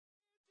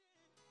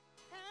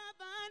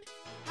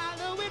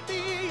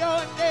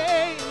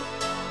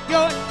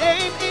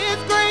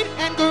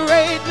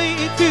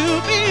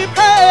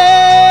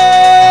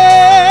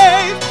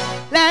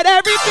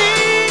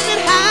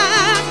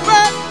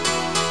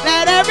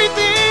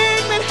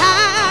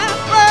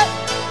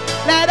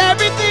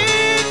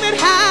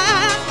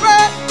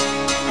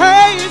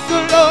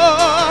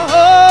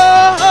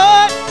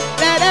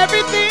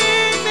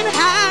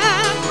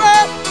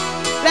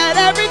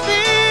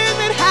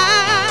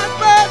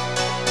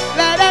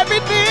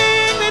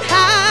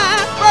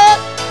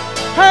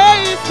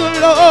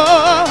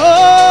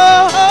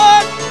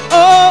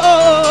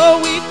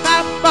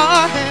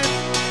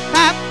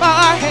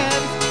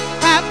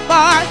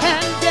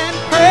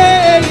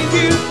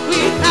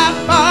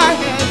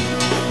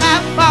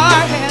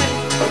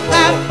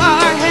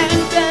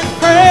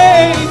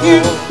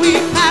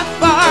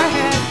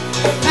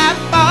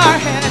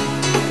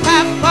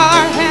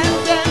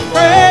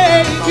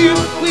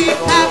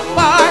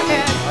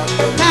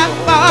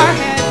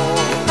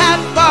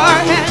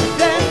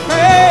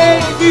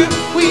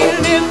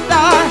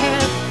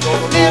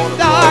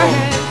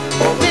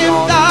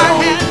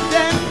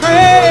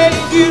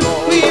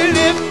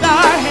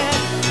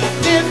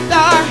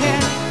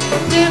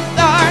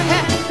our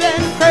hands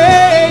and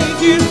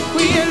praise you.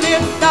 We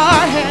lift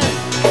our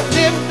hands,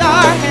 lift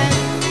our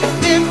hands,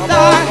 lift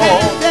our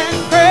hands and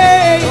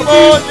praise you.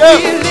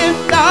 We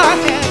lift our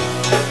hands,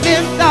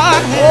 lift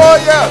our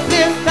hands,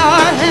 lift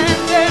our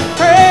hands and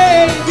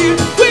praise you.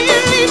 We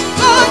lift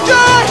our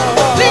joy,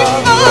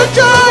 lift our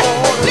joy,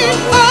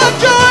 lift our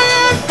joy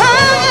and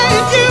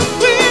praise you.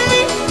 We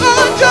lift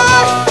our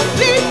joy,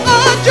 lift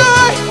our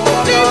joy,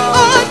 lift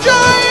our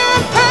joy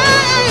and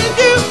praise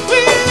you.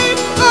 We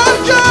lift our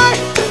joy,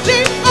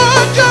 lift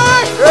our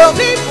joy,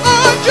 lift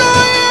our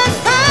joy and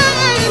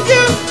praise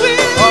you. We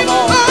lift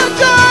our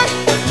joy,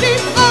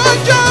 lift our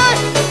joy,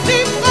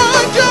 lift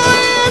our joy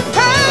and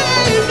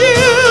praise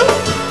you.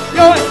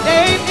 Your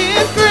name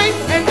is great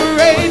and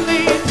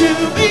greatly to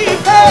be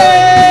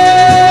praised.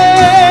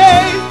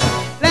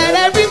 Let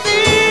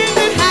everything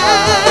that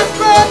has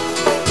breath,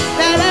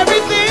 let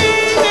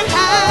everything that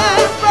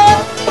has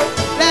breath,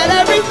 let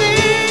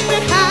everything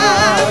that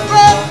has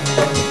breath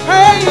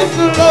praise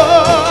the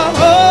Lord.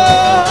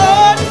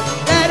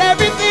 Let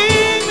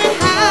everything that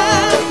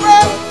has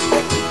breath,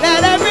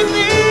 let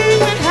everything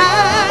that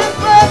has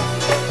breath,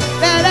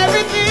 let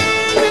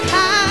everything that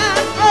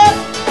has breath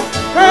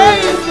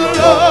praise the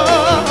Lord.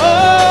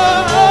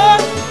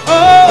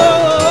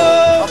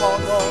 Oh, Come on,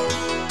 Lord.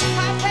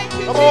 I thank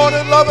you, Come on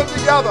and Jesus. love it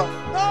together.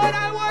 Lord,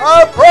 I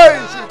I worship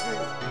praise you. you,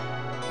 Jesus.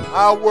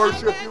 I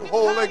worship you,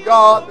 holy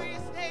God.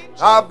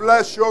 I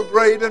bless your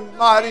great and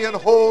mighty and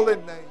holy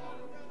name.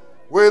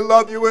 We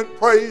love you and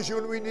praise you,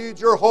 and we need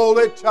your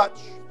holy touch,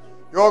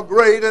 your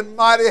great and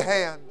mighty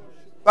hand.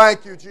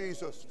 Thank you,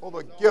 Jesus, for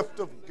the gift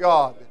of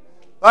God.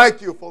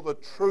 Thank you for the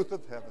truth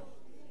of heaven.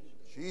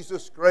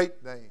 Jesus'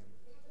 great name.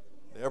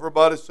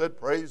 Everybody said,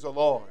 praise the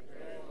Lord.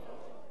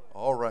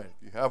 All right,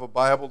 if you have a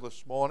Bible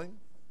this morning,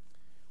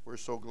 we're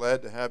so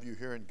glad to have you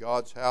here in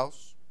God's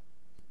house.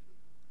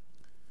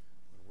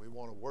 We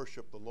want to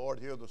worship the Lord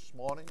here this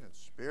morning in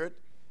spirit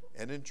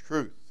and in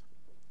truth.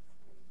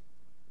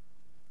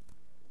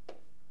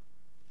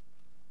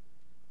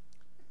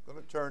 I'm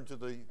going to turn to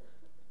the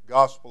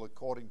gospel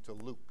according to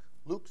Luke.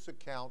 Luke's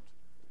account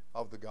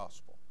of the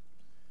gospel.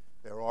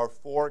 There are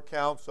 4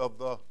 accounts of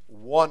the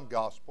one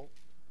gospel.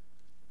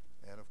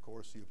 And of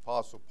course, the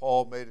Apostle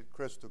Paul made it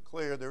crystal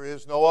clear there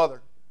is no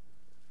other.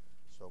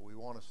 So we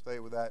want to stay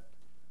with that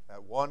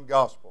one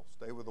gospel.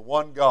 Stay with the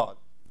one God.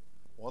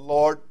 One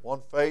Lord,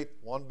 one faith,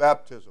 one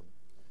baptism.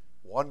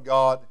 One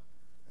God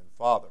and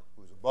Father,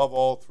 who is above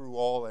all, through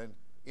all, and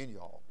in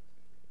y'all.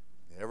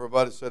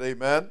 Everybody said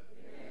amen? Amen.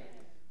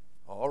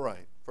 All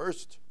right.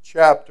 First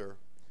chapter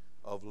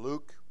of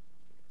Luke,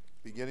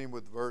 beginning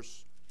with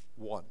verse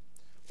 1.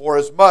 For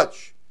as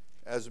much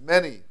as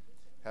many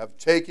have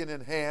taken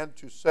in hand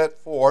to set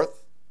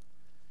forth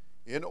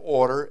in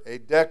order a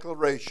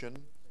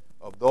declaration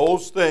of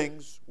those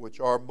things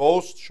which are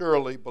most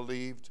surely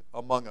believed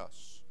among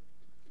us.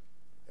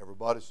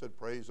 Everybody said,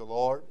 praise the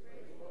Lord.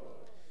 Praise the Lord.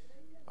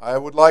 I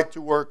would like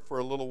to work for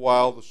a little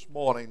while this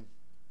morning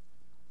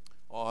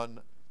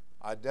on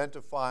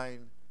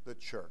identifying the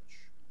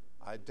church.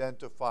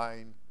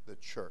 Identifying the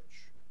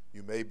church.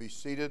 You may be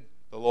seated.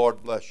 The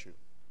Lord bless you.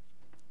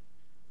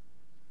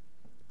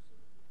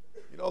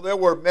 You know, there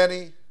were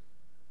many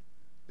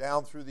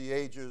down through the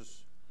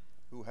ages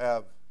who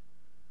have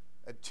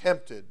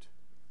attempted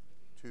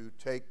to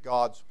take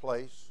God's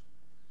place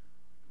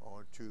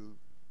or to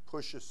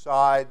push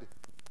aside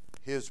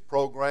His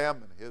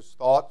program and His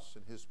thoughts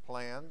and His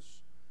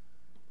plans.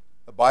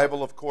 The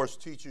Bible, of course,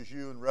 teaches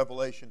you in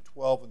Revelation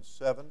 12 and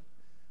 7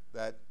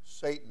 that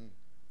Satan,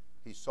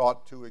 he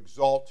sought to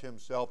exalt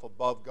himself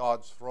above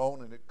God's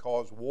throne, and it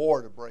caused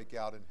war to break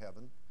out in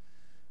heaven.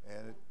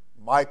 And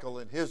Michael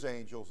and his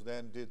angels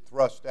then did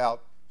thrust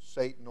out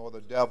Satan or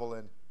the devil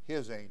and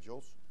his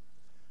angels.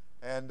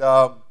 And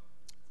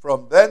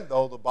from then,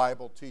 though, the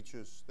Bible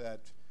teaches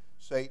that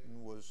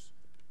Satan was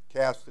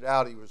casted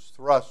out. He was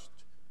thrust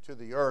to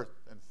the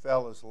earth and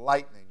fell as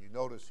lightning. You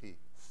notice he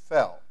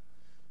fell.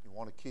 You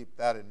want to keep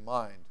that in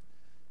mind,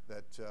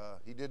 that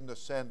he didn't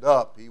ascend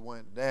up, he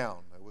went down.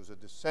 There was a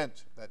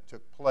descent that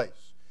took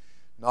place.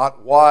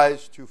 Not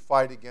wise to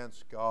fight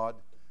against God,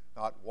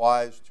 not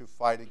wise to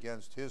fight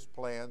against His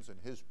plans and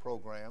His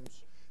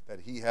programs that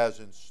He has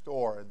in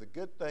store. And the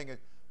good thing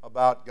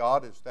about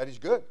God is that He's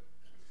good,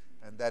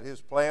 and that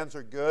His plans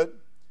are good,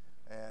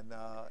 and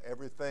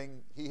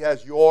everything, He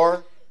has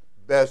your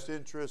best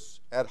interests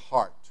at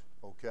heart,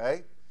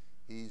 okay?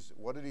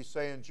 What did He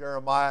say in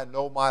Jeremiah?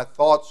 Know my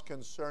thoughts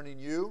concerning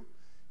you.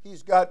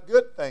 He's got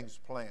good things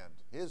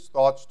planned. His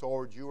thoughts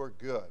toward you are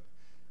good.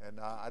 And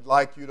I'd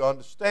like you to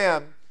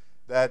understand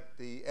that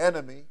the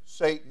enemy,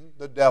 Satan,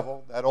 the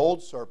devil, that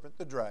old serpent,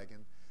 the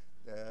dragon,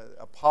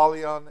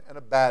 Apollyon and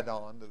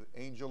Abaddon, the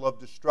angel of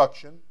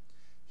destruction,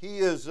 he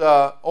is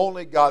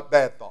only got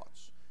bad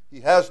thoughts.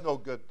 He has no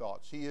good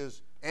thoughts. He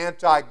is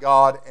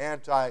anti-God,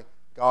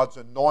 anti-God's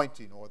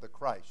anointing or the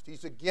Christ.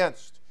 He's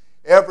against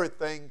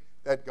everything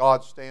that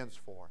God stands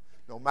for.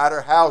 No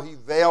matter how he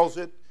veils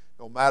it,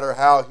 no matter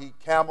how he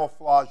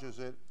camouflages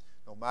it,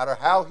 no matter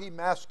how he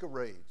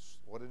masquerades.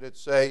 What did it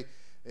say?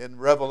 in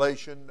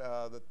Revelation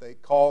that they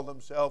call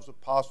themselves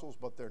apostles,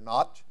 but they're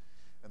not.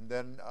 And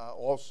then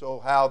also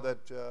how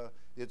that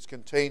it's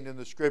contained in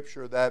the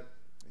Scripture that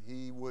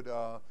he would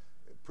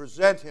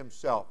present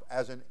himself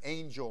as an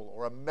angel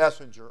or a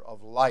messenger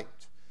of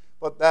light,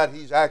 but that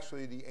he's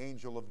actually the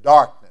angel of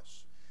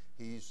darkness.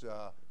 He's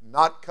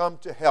not come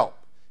to help.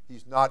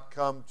 He's not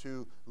come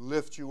to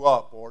lift you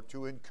up or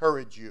to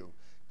encourage you.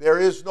 There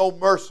is no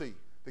mercy.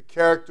 The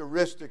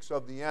characteristics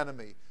of the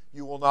enemy,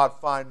 you will not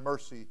find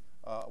mercy,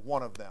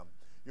 one of them.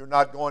 You're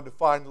not going to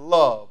find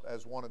love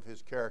as one of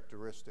his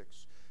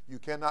characteristics. You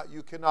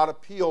cannot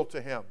appeal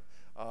to him.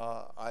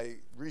 I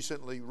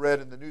recently read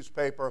in the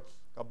newspaper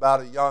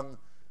about a young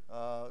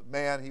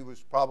man. He was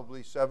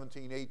probably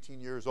 17,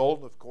 18 years old,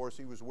 and of course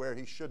he was where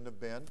he shouldn't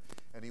have been,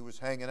 and he was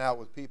hanging out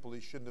with people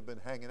he shouldn't have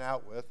been hanging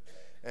out with.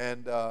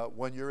 And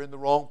when you're in the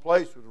wrong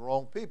place with the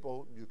wrong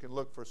people, you can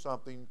look for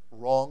something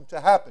wrong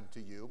to happen to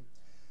you.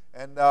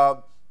 And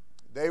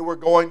they were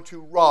going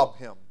to rob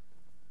him.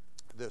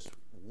 This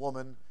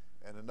woman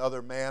and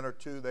another man or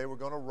two, they were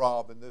going to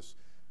rob. And this,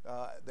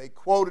 they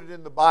quoted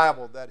in the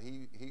Bible that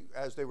he,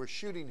 as they were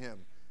shooting him,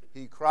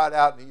 he cried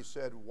out and he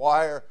said,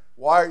 why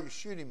are you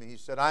shooting me? He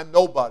said, I'm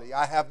nobody.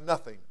 I have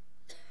nothing.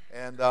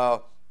 And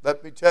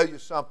let me tell you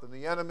something.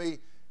 The enemy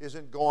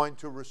isn't going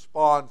to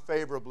respond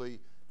favorably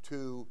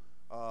to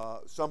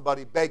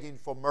somebody begging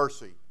for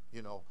mercy.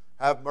 You know,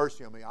 have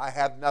mercy on me. I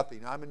have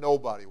nothing. I'm a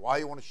nobody. Why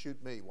do you want to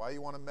shoot me? Why do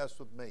you want to mess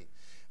with me?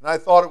 And I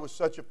thought it was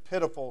such a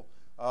pitiful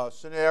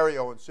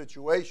scenario and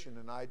situation,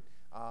 and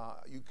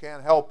you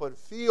can't help but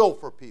feel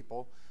for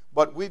people,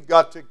 but we've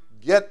got to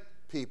get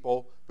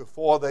people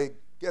before they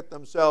get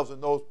themselves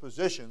in those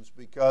positions,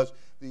 because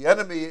the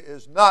enemy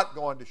is not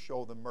going to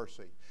show them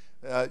mercy.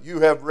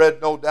 You have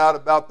read, no doubt,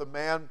 about the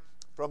man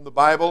from the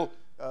Bible,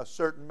 a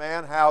certain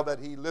man, how that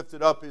he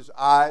lifted up his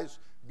eyes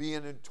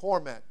being in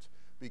torment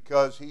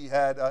because he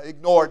had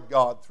ignored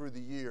God through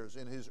the years,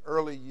 in his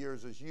early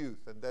years as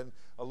youth, and then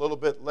a little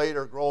bit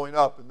later growing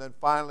up, and then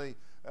finally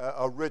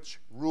a rich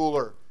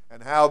ruler,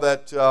 and how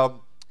that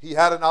he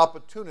had an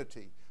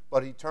opportunity,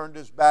 but he turned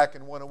his back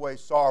and went away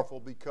sorrowful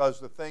because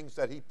the things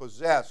that he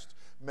possessed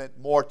meant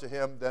more to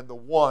him than the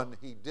one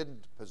he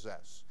didn't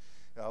possess.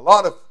 Now, a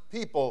lot of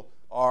people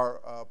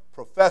are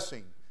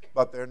professing,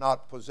 but they're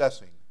not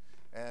possessing.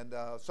 And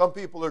some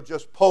people are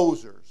just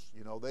posers.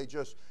 You know, they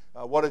just,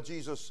 what did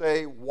Jesus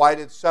say?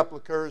 Whited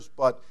sepulchres,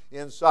 but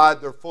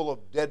inside they're full of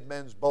dead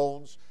men's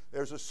bones.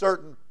 There's a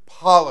certain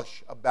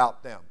polish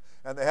about them,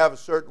 and they have a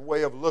certain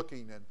way of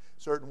looking and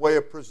a certain way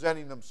of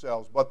presenting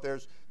themselves, but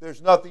there's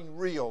nothing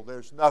real.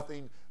 There's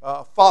nothing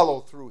follow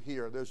through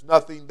here. There's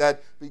nothing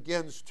that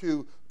begins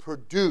to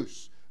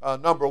produce,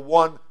 number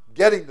one,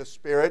 getting the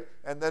Spirit,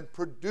 and then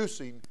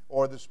producing,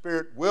 or the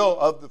Spirit will,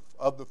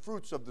 of the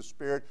fruits of the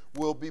Spirit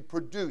will be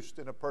produced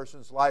in a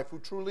person's life who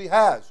truly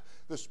has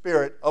the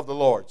Spirit of the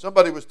Lord.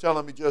 Somebody was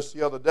telling me just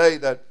the other day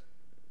that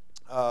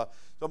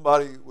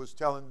somebody was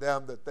telling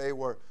them that they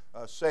were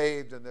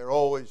saved, and they're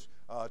always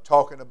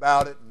talking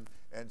about it,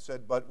 and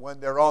said, but when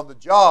they're on the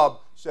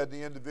job, said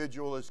the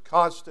individual is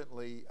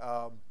constantly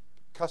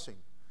cussing,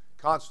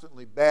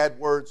 constantly bad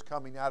words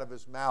coming out of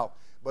his mouth.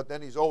 But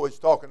then he's always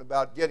talking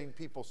about getting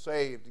people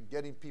saved and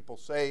getting people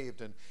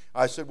saved. And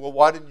I said, well,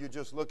 why didn't you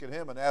just look at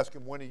him and ask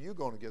him, when are you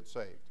going to get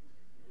saved?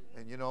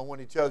 And, you know, when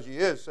he tells you he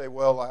is, say,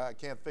 well, I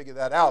can't figure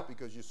that out,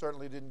 because you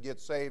certainly didn't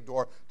get saved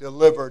or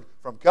delivered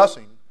from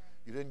cussing.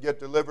 You didn't get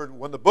delivered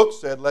when the book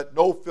said, let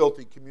no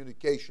filthy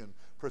communication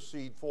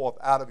proceed forth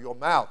out of your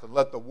mouth, and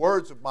let the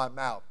words of my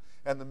mouth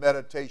and the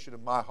meditation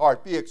of my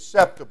heart be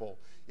acceptable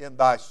in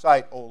thy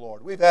sight, O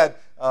Lord. We've had,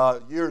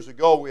 years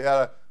ago, we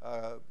had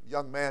a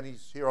young man,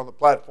 he's here on the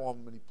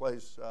platform, and he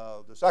plays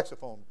the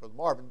saxophone for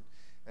Marvin,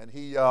 and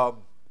he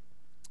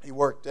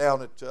worked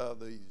down at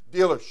the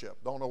dealership.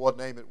 Don't know what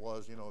name it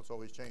was, you know, it's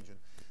always changing,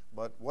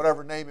 but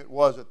whatever name it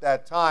was at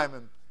that time,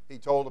 and he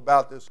told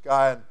about this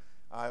guy, and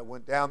I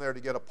went down there to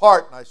get a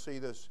part, and I see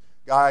this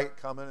guy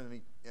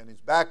coming, and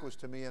his back was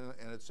to me, and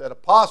it said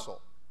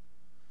apostle.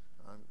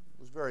 I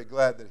was very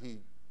glad that he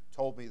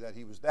told me that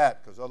he was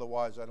that, because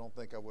otherwise I don't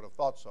think I would have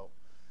thought so.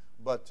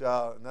 But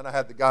and then I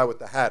had the guy with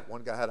the hat.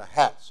 One guy had a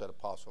hat, said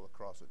apostle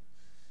across it.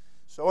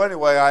 So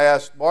anyway, I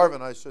asked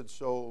Marvin, I said,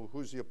 so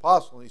who's the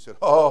apostle? And he said,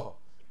 oh.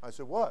 I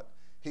said, what?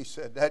 He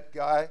said, that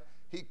guy,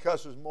 he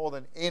cusses more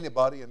than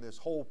anybody in this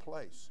whole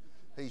place.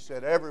 He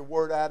said, every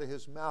word out of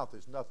his mouth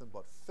is nothing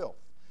but filth.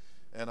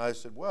 And I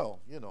said, well,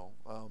 you know,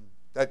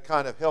 that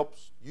kind of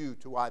helps you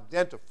to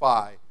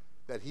identify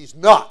that he's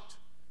not.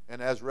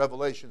 And as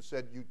Revelation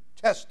said, you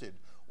tested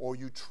or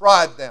you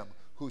tried them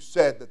who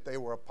said that they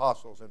were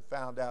apostles and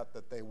found out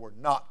that they were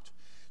not.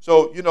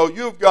 So, you know,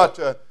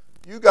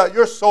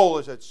 your soul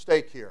is at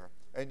stake here,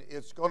 and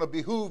it's going to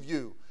behoove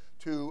you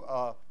to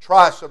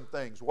try some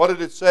things. What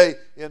did it say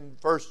in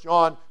 1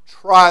 John?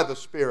 Try the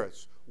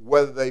spirits,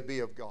 whether they be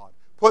of God.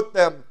 Put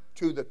them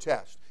to the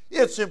test.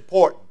 It's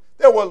important.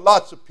 There were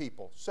lots of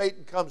people.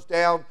 Satan comes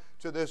down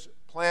to this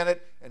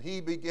planet, and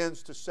he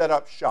begins to set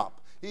up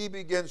shop. He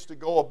begins to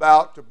go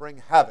about to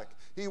bring havoc.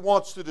 He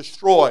wants to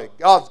destroy.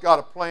 God's got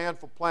a plan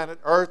for planet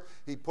Earth.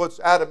 He puts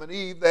Adam and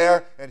Eve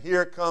there, and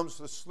here comes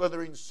the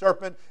slithering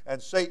serpent,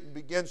 and Satan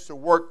begins to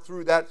work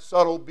through that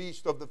subtle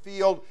beast of the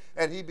field,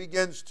 and he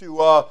begins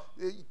to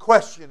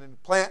question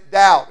and plant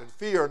doubt and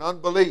fear and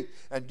unbelief,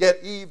 and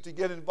get Eve to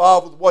get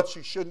involved with what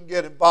she shouldn't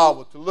get involved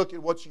with, to look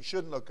at what she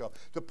shouldn't look at,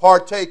 to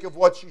partake of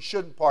what she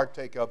shouldn't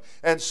partake of.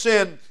 And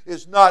sin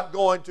is not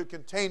going to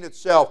contain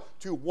itself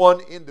to one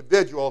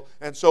individual,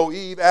 and so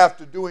Eve,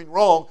 after doing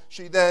wrong,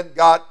 she then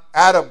got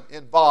Adam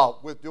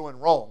involved with doing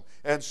wrong.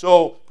 And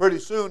so pretty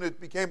soon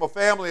it became a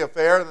family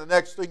affair, and the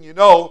next thing you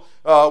know,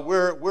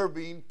 we're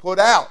being put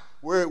out.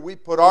 We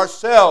put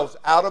ourselves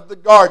out of the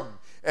garden.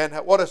 And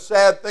what a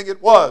sad thing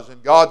it was.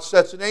 And God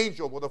sets an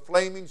angel with a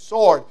flaming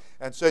sword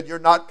and said, you're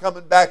not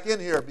coming back in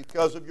here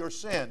because of your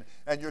sin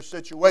and your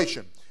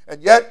situation.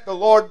 And yet the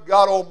Lord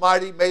God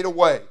Almighty made a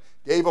way,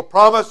 gave a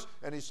promise,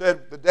 and He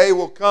said, the day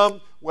will come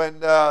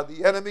when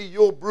the enemy,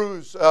 you'll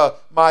bruise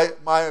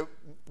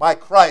my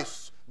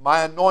Christ,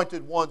 my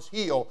anointed one's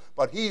heel,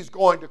 but he's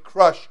going to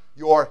crush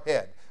your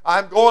head.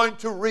 I'm going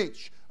to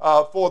reach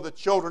for the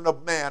children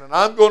of man, and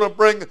I'm going to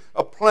bring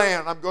a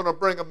plan, I'm going to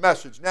bring a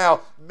message.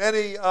 Now,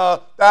 many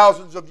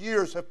thousands of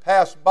years have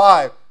passed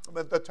by,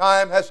 but the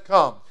time has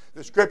come.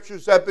 The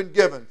scriptures have been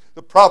given.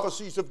 The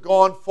prophecies have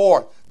gone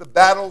forth. The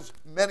battles,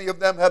 many of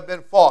them have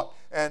been fought.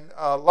 And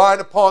line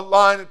upon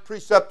line and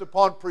precept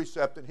upon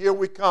precept. And here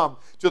we come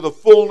to the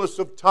fullness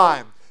of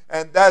time.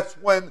 And that's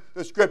when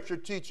the scripture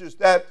teaches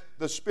that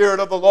the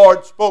Spirit of the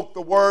Lord spoke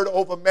the word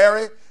over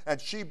Mary,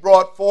 and she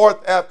brought forth,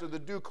 after the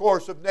due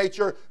course of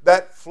nature,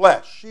 that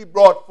flesh. She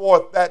brought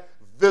forth that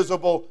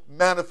visible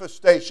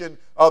manifestation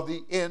of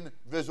the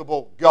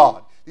invisible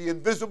God. The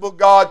invisible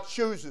God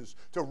chooses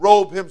to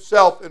robe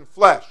Himself in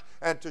flesh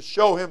and to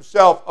show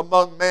Himself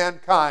among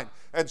mankind.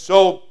 And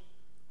so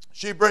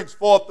she brings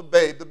forth the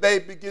babe. The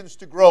babe begins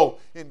to grow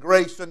in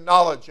grace and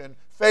knowledge and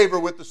favor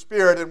with the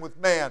Spirit and with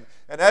man.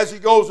 And as he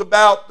goes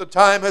about, the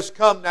time has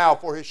come now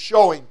for his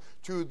showing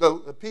to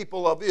the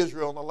people of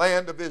Israel and the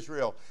land of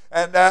Israel.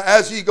 And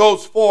as he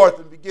goes forth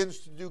and begins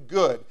to do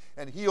good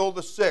and heal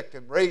the sick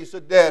and raise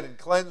the dead and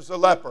cleanse the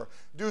leper,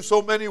 do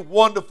so many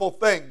wonderful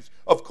things,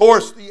 of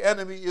course the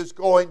enemy is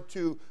going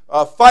to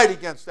fight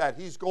against that.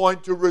 He's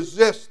going to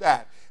resist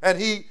that. And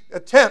he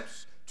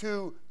attempts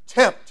to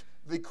tempt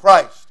the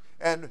Christ.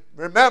 And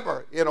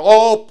remember, in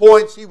all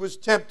points he was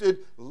tempted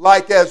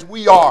like as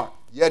we are.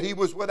 Yet he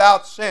was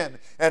without sin.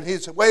 And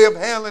his way of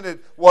handling it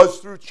was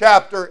through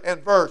chapter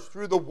and verse,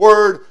 through the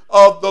word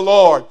of the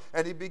Lord.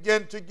 And he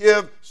began to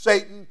give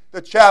Satan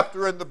the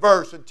chapter and the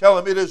verse and tell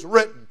him, it is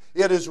written,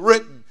 it is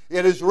written,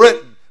 it is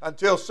written,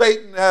 until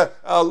Satan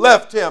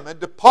left him and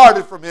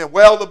departed from him.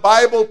 Well, the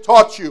Bible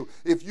taught you,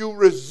 if you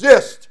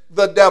resist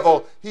the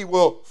devil, he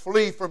will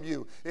flee from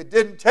you. It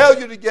didn't tell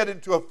you to get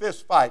into a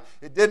fist fight.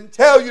 It didn't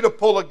tell you to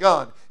pull a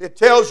gun. It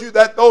tells you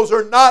that those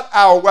are not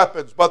our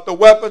weapons, but the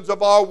weapons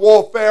of our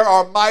warfare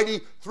are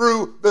mighty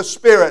through the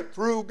Spirit,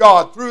 through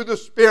God, through the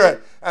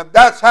Spirit. And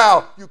that's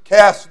how you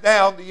cast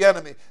down the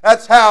enemy.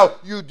 That's how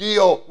you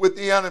deal with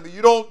the enemy.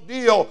 You don't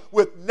deal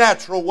with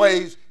natural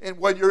ways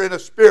when you're in a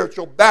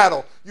spiritual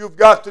battle. You've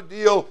got to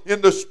deal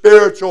in the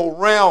spiritual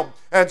realm.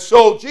 And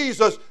so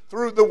Jesus,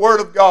 through the Word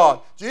of God,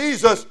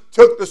 Jesus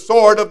took the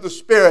sword of the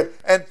Spirit,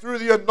 and through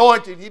the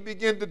anointing he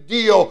began to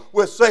deal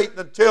with Satan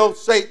until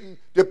Satan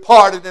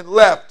departed and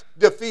left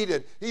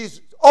defeated.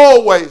 He's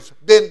always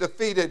been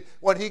defeated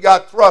when he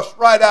got thrust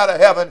right out of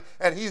heaven,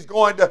 and he's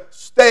going to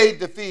stay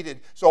defeated.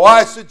 So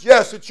I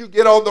suggest that you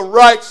get on the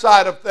right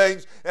side of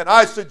things, and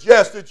I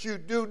suggest that you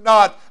do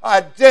not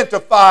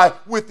identify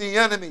with the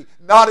enemy,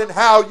 not in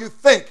how you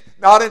think,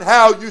 not in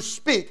how you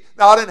speak,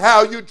 not in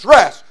how you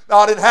dress,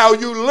 not in how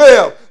you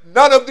live.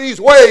 None of these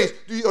ways,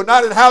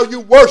 not in how you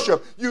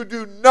worship. You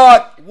do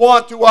not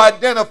want to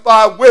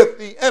identify with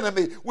the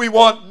enemy. We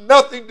want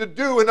nothing to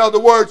do, in other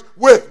words,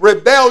 with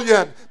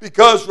rebellion,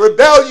 because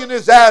rebellion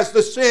is as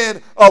the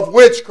sin of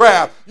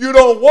witchcraft. You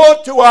don't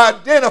want to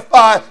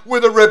identify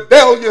with a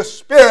rebellious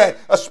spirit,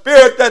 a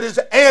spirit that is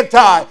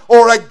anti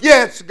or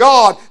against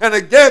God and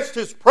against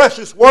His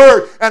precious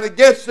Word and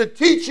against the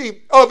teaching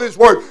of His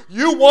Word.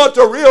 You want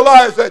to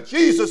realize that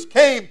Jesus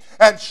came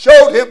and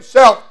showed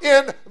Himself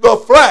in the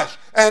flesh.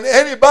 And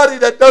anybody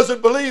that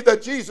doesn't believe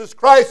that Jesus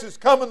Christ has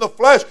come in the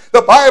flesh,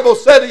 the Bible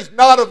said He's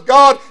not of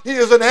God. He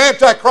is an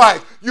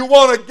antichrist. You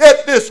want to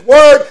get this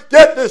word,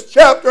 get this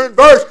chapter and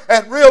verse,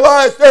 and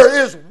realize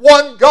there is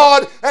one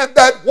God, and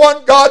that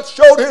one God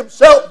showed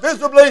Himself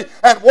visibly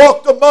and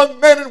walked among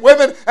men and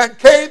women and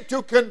came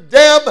to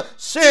condemn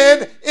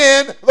sin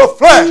in the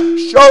flesh.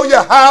 Show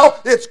you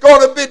how it's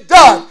going to be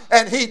done.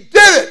 And He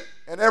did it.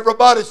 And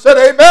everybody said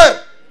amen.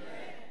 Amen.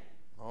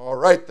 All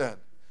right then.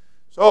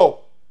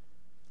 So,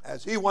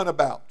 as He went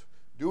about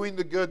doing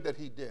the good that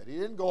He did, He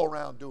didn't go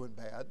around doing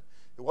bad.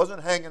 He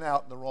wasn't hanging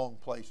out in the wrong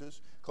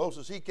places.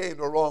 Closest He came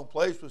to a wrong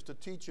place was to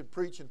teach and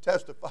preach and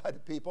testify to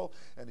people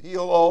and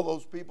heal all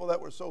those people that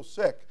were so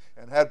sick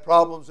and had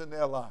problems in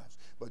their lives.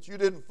 But you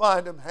didn't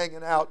find him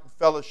hanging out and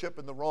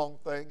fellowshipping the wrong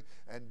thing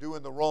and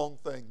doing the wrong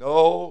thing.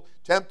 No,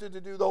 tempted to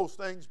do those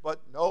things,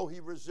 but no, he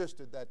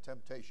resisted that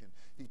temptation.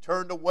 He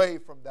turned away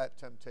from that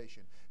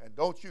temptation. And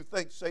don't you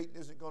think Satan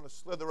isn't going to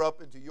slither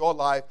up into your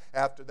life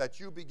after that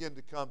you begin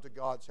to come to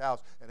God's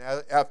house and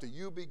after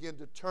you begin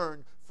to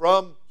turn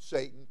from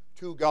Satan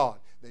to God.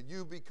 Then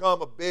you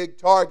become a big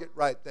target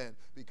right then,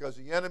 because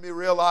the enemy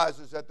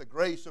realizes that the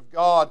grace of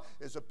God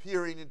is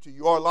appearing into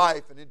your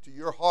life and into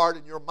your heart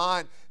and your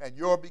mind, and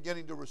you're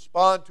beginning to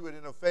respond to it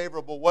in a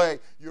favorable way.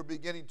 You're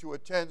beginning to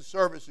attend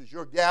services.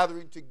 You're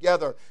gathering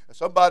together.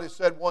 Somebody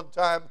said one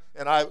time,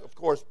 and I, of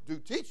course, do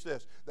teach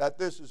this, that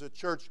this is a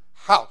church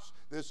house.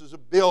 This is a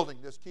building.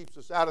 This keeps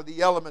us out of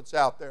the elements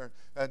out there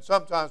and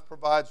sometimes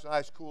provides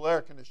nice, cool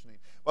air conditioning.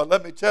 But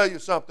let me tell you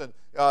something.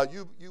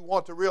 You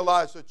want to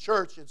realize the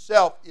church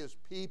itself is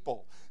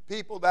people.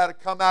 People that have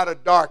come out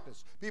of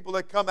darkness. People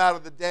that come out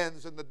of the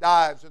dens and the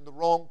dives and the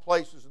wrong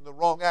places and the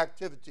wrong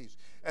activities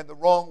and the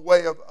wrong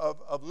way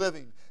of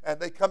living. And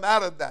they come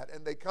out of that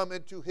and they come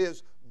into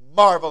His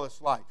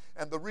marvelous light.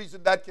 And the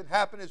reason that can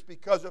happen is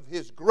because of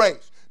His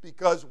grace.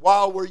 Because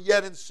while we're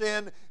yet in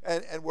sin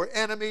and we're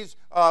enemies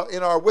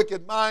in our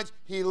wicked minds,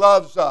 He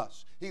loves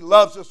us. He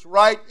loves us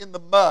right in the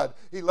mud.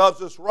 He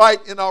loves us right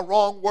in our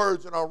wrong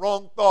words and our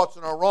wrong thoughts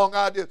and our wrong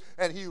ideas.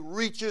 And He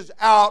reaches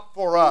out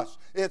for us.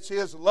 It's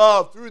His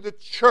love through the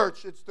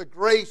church. It's the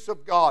grace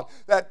of God,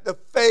 that the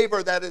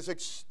favor that is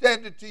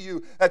extended to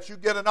you, that you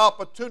get an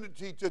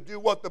opportunity to do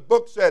what the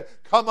book said.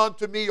 Come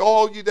unto me,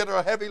 all you that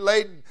are heavy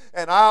laden,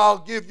 and I'll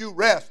give you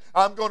rest.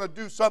 I'm going to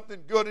do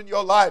something good in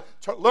your life.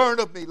 To learn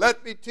of me.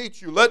 Let me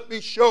teach you. Let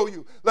me show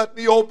you. Let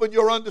me open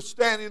your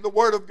understanding of the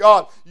Word of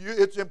God.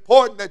 It's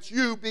important that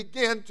you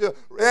begin to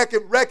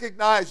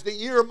recognize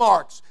the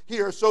earmarks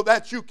here so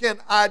that you can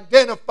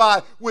identify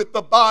with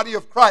the body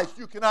of Christ.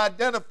 You can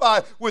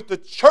identify with the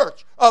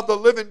church of the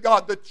living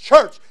God, the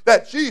church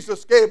that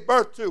Jesus gave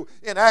birth to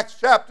in Acts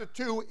chapter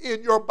 2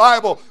 in your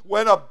Bible.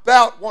 When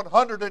about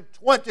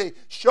 120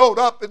 showed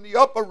up in the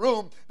upper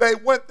room, they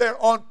went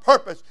there on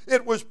purpose.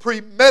 It was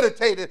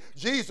premeditated.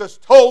 Jesus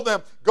told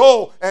them,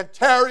 go and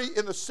tarry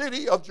in the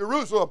city of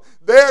Jerusalem.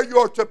 There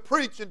you're to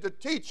preach and to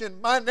teach in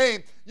my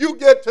name. You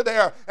get to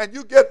there and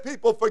you get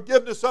people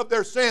forgiveness of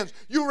their sins.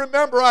 You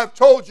remember I've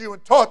told you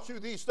and taught you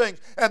these things,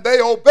 and they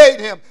obeyed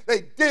Him.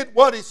 They did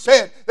what He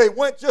said. They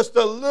went just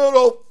a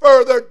little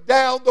further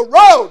down the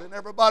road, and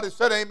everybody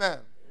said amen.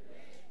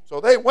 So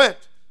they went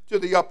to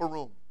the upper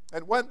room,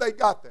 and when they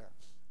got there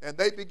and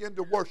they began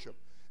to worship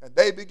and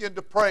they began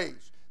to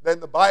praise, then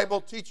the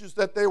Bible teaches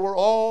that they were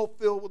all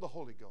filled with the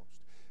Holy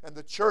Ghost, and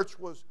the church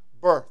was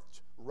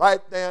birthed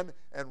right then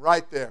and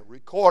right there,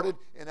 recorded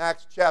in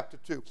Acts chapter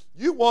 2.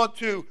 You want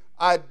to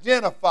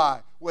identify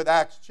with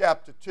Acts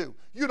chapter 2.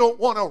 You don't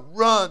want to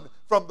run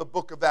from the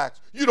book of Acts.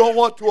 You don't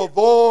want to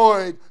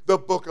avoid the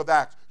book of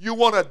Acts. You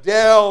want to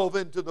delve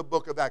into the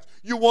book of Acts.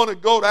 You want to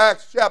go to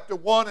Acts chapter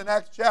 1 and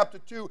Acts chapter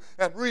 2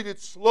 and read it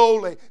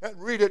slowly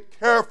and read it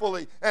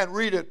carefully and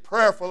read it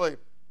prayerfully.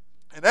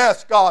 And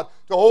ask God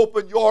to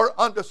open your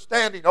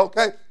understanding,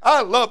 okay?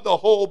 I love the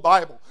whole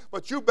Bible,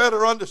 but you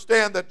better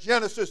understand that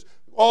Genesis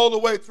all the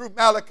way through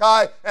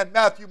Malachi and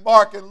Matthew,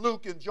 Mark, and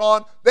Luke, and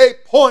John, they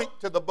point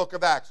to the book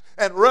of Acts.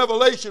 And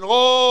Revelation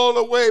all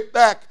the way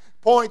back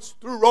points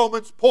through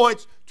Romans,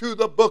 points to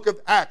the book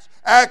of Acts.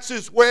 Acts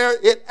is where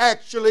it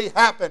actually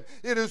happened.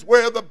 It is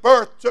where the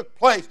birth took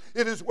place.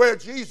 It is where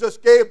Jesus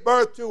gave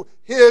birth to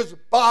His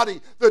body,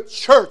 the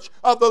church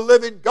of the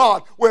living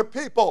God, where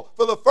people,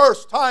 for the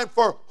first time,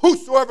 for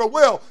whosoever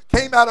will,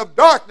 came out of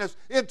darkness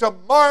into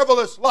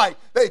marvelous light.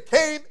 They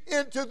came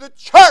into the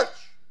church.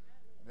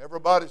 And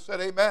everybody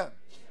said amen.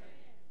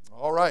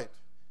 All right.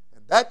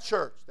 And that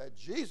church that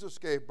Jesus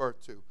gave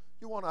birth to,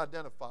 you want to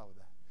identify with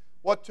that.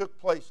 What took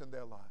place in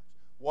their lives?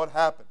 What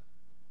happened?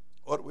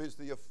 What was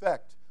the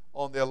effect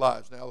on their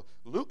lives? Now,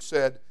 Luke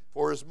said,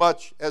 for as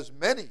much as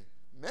many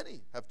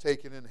have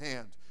taken in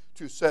hand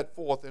to set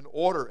forth in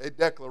order a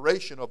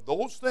declaration of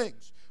those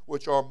things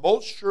which are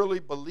most surely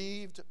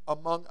believed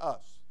among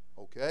us.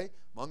 Okay?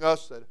 Among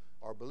us that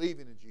are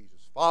believing in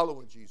Jesus,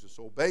 following Jesus,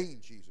 obeying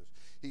Jesus.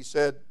 He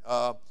said,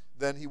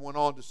 then he went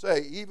on to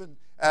say, even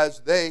as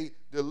they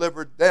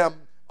delivered them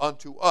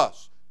unto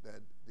us.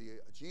 Then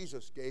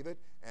Jesus gave it,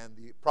 and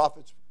the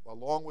prophets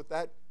along with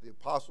that, the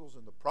apostles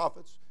and the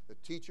prophets, the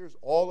teachers,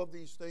 all of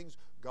these things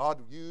God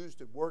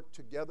used and worked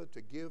together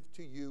to give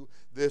to you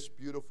this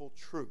beautiful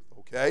truth,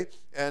 okay?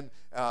 And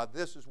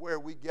this is where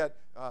we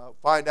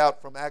find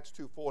out from Acts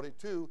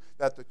 2:42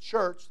 that the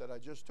church that I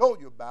just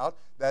told you about,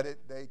 that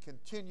they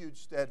continued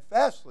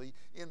steadfastly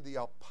in the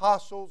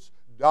apostles'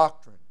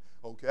 doctrine,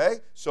 okay?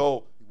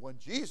 So when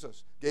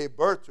Jesus gave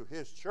birth to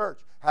His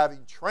church,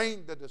 having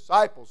trained the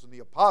disciples and the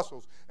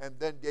apostles, and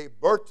then gave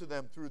birth to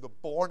them through the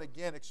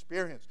born-again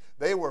experience,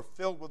 they were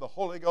filled with the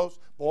Holy Ghost,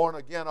 born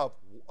again of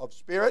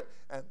Spirit,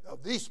 and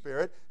of the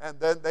Spirit, and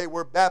then they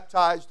were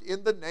baptized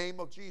in the name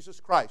of Jesus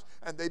Christ.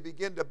 And they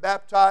began to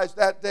baptize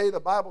that day. The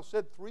Bible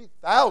said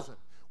 3,000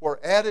 were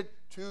added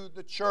to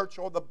the church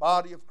or the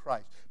body of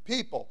Christ.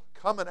 People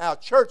coming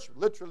out. Church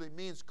literally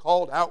means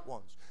called out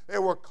ones. They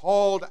were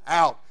called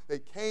out. They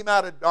came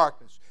out of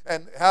darkness.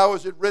 And how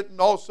is it written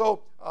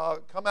also?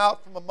 Come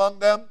out from among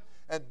them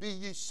and be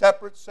ye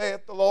separate,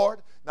 saith the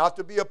Lord. Not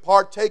to be a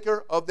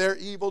partaker of their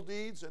evil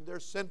deeds and their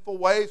sinful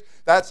ways.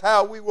 That's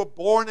how we were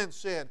born in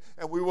sin.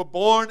 And we were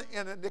born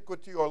in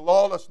iniquity or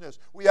lawlessness.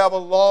 We have a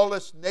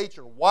lawless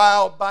nature.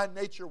 Wild by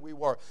nature we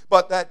were.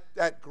 But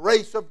that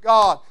grace of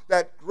God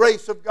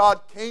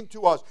came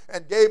to us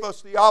and gave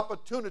us the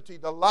opportunity.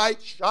 The light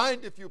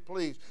shined, if you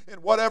please, in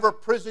whatever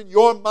prison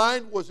your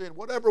mind was in,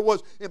 whatever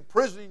was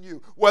imprisoning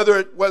you, whether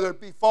it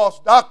be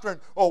false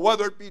doctrine or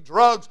whether it be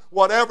drugs,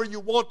 whatever you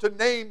want to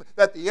name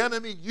that the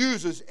enemy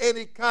uses,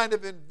 any kind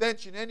of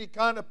invention, any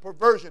kind of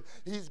perversion,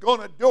 he's going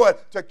to do it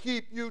to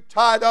keep you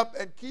tied up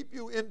and keep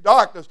you in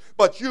darkness.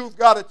 But you've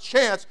got a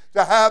chance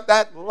to have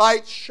that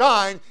light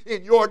shine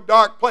in your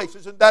dark place.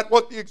 Isn't that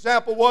what the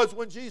example was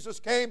when Jesus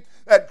came?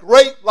 That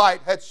great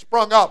light had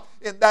sprung up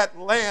in that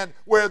land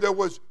where there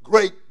was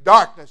great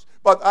darkness.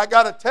 But I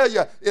got to tell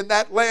you, in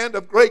that land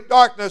of great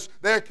darkness,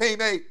 there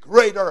came a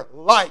greater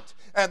light.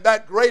 And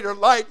that greater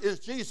light is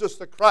Jesus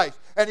the Christ.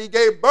 And He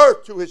gave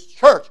birth to His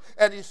church.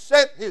 And He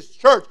sent His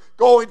church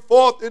going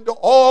forth into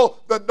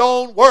all the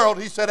known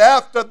world. He said,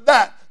 after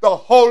that, the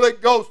Holy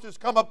Ghost has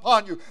come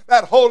upon you.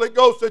 That Holy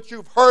Ghost that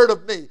you've heard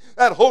of me.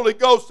 That Holy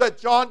Ghost that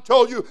John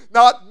told you,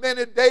 not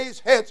many days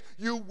hence,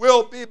 you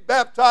will be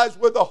baptized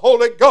with the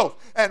Holy Ghost.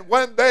 And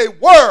when they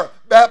were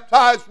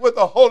baptized with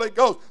the Holy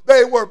Ghost,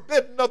 they were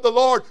bidden of the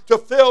Lord to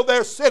fill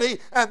their city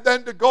and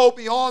then to go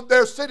beyond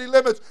their city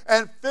limits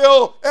and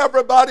fill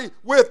everybody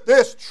with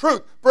this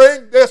truth.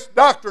 Bring this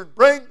doctrine.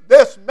 Bring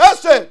this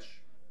message.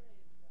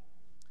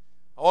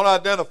 I want to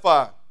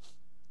identify.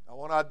 I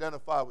want to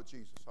identify with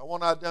Jesus. I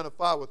want to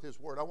identify with His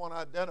Word. I want to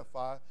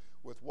identify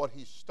with what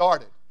He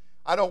started.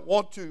 I don't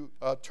want to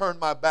turn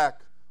my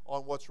back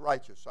on what's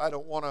righteous. I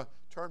don't want to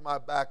turn my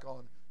back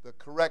on the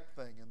correct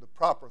thing and the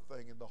proper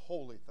thing and the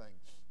holy thing.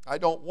 I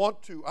don't want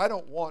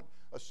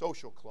a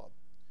social club.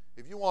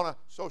 If you want a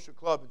social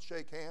club and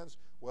shake hands,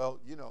 well,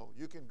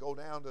 you can go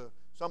down to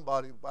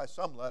somebody by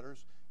some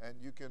letters and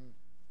you can,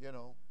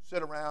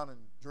 sit around and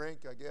drink,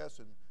 I guess,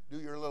 and do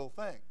your little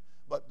thing.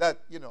 But that,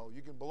 you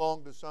can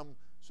belong to some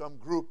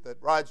group that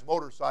rides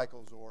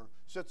motorcycles or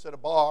sits at a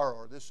bar,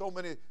 or there's so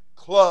many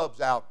clubs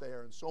out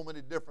there and so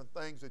many different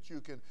things that you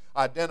can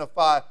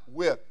identify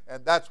with.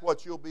 And that's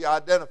what you'll be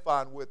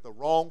identifying with, the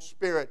wrong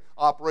spirit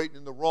operating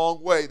in the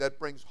wrong way that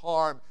brings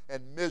harm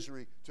and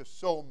misery to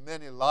so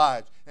many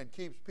lives and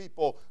keeps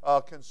people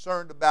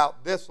concerned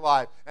about this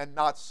life and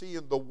not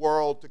seeing the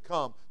world to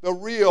come, the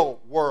real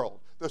world,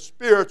 the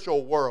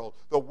spiritual world,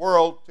 the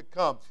world to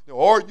come.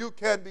 Or you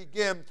can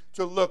begin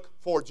to look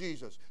for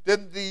Jesus.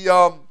 Didn't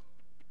the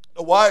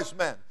wise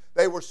men,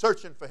 they were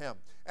searching for Him,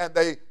 and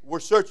they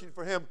were searching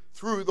for Him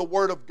through the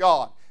Word of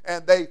God,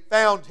 and they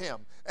found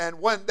Him.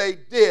 And when they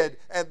did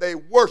and they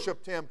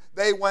worshiped Him,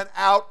 they went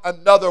out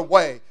another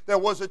way. There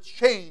was a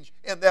change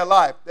in their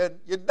life. Then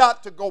you're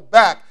not to go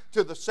back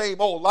to the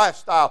same old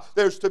lifestyle.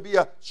 There's to be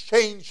a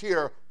change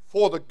here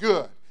for the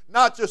good.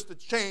 Not just a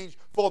change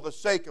for the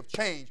sake of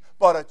change,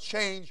 but a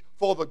change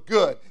for the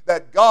good.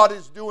 That God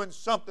is doing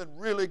something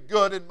really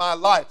good in my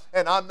life.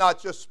 And I'm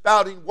not just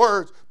spouting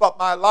words, but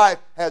my life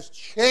has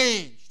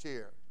changed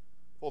here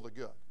for the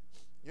good.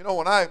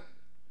 When I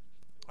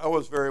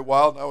was very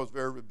wild, and I was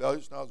very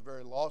rebellious, and I was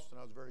very lost, and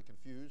I was very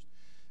confused,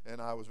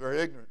 and I was very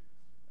ignorant.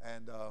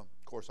 And, of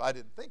course, I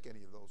didn't think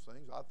any of those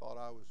things. I thought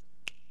I was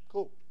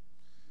cool.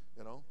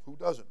 Who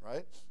doesn't,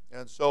 right?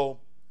 And so,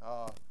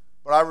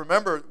 but I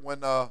remember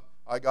when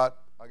I got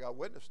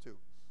witnessed to,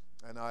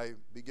 and I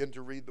began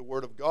to read the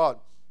Word of God,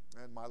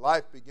 and my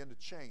life began to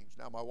change.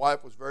 Now, my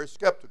wife was very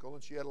skeptical,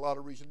 and she had a lot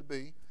of reason to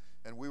be,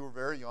 and we were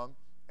very young,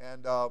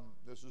 and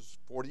this is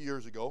 40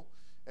 years ago,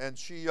 and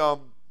she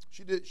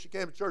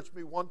came to church with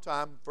me one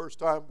time. First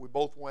time we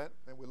both went,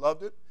 and we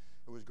loved it.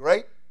 It was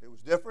great. It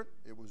was different.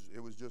 It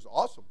was just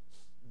awesome.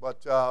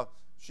 But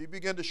she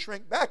began to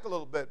shrink back a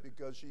little bit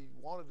because she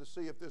wanted to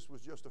see if this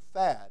was just a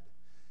fad,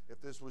 if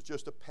this was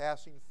just a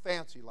passing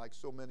fancy like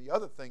so many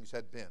other things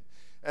had been.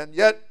 And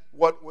yet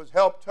what was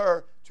helped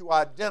her to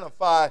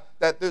identify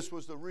that this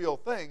was the real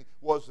thing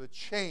was the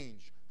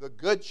change, the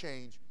good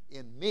change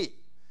in me.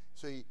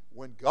 See,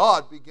 when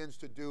God begins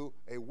to do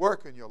a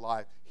work in your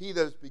life, He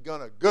that has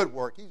begun a good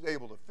work, He's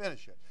able to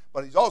finish it.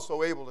 But He's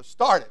also able to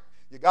start it.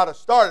 You got to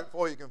start it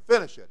before you can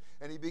finish it.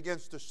 And He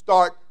begins to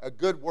start a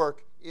good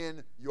work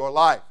in your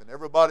life. And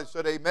everybody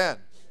said amen.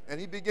 And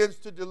He begins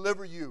to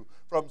deliver you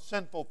from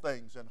sinful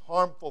things and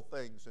harmful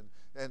things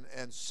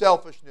and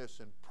selfishness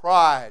and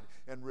pride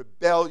and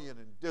rebellion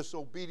and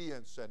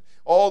disobedience and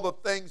all the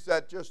things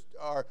that just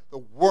are the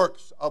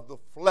works of the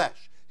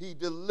flesh. He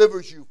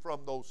delivers you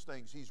from those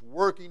things. He's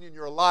working in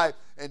your life,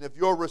 and if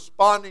you're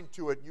responding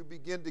to it, you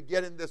begin to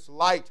get in this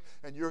light,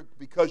 and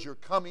because you're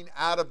coming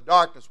out of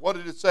darkness. What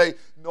did it say?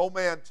 No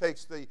man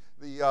takes the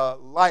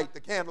light, the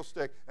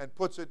candlestick, and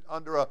puts it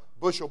under a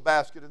bushel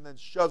basket and then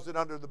shoves it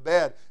under the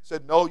bed. It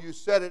said, no, you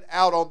set it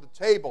out on the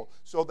table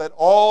so that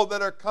all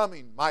that are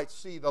coming might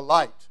see the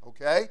light.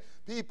 Okay?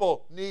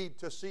 People need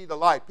to see the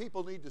light.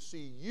 People need to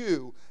see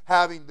you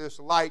having this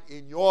light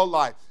in your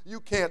life. You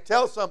can't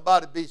tell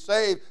somebody to be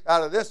saved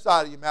out of this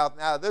side of your mouth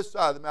and out of this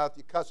side of the mouth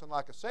you're cussing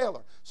like a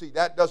sailor. See,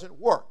 that doesn't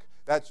work.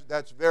 That's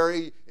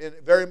very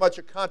much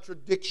a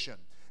contradiction.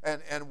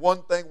 And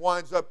one thing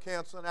winds up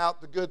canceling out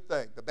the good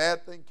thing. The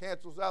bad thing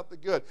cancels out the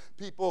good.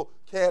 People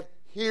can't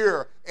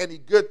hear any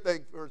good thing,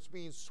 for it's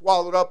being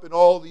swallowed up in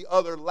all the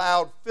other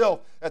loud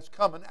filth that's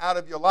coming out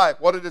of your life.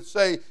 What did it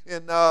say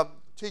in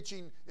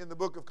teaching in the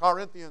book of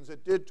Corinthians?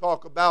 It did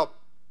talk about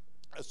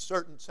a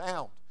certain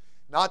sound.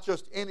 Not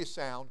just any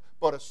sound,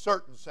 but a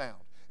certain sound.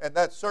 And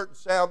that certain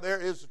sound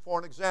there is, for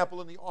an example,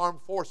 in the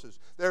armed forces.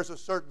 There's a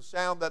certain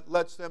sound that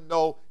lets them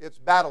know it's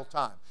battle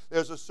time.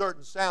 There's a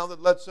certain sound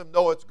that lets them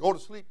know it's go to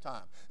sleep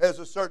time. There's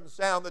a certain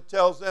sound that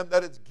tells them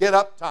that it's get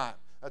up time.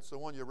 That's the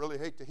one you really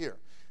hate to hear.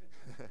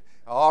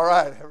 All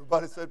right,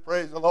 everybody said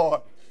praise the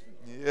Lord.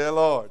 Yeah,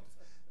 Lord.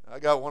 I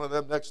got one of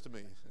them next to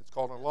me. It's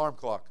called an alarm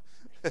clock.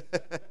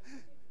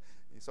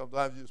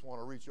 Sometimes you just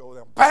want to reach over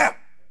there and bam!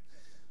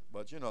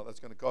 But you know that's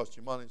going to cost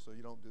you money, so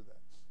you don't do that.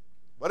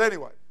 But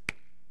anyway,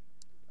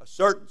 a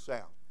certain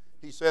sound.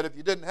 He said if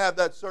you didn't have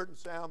that certain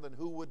sound, then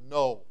who would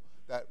know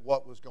that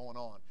what was going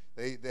on?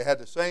 They had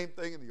the same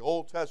thing in the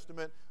Old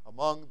Testament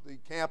among the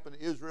camp in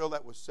Israel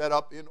that was set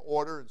up in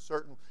order. And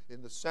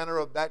in the center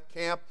of that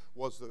camp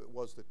was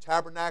the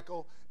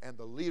tabernacle and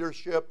the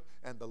leadership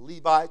and the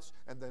Levites.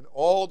 And then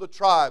all the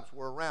tribes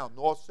were around,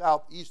 north,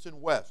 south, east, and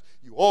west.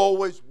 You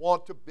always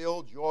want to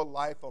build your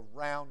life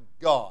around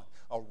God,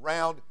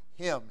 around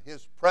Him,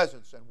 His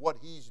presence, and what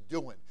He's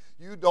doing.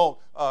 You don't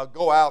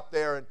go out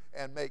there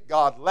and make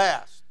God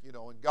last. You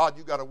know, and God,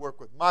 you got to work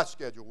with my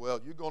schedule. Well,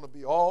 you're going to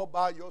be all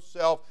by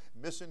yourself,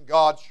 missing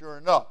God sure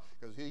enough,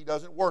 because He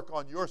doesn't work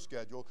on your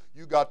schedule.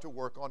 You got to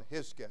work on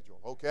His schedule,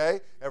 okay?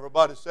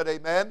 Everybody said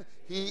amen.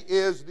 He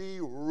is the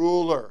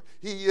ruler.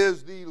 He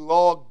is the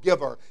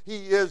lawgiver.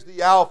 He is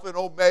the Alpha and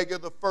Omega,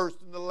 the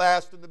first and the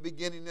last and the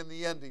beginning and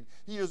the ending.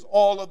 He is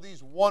all of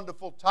these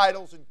wonderful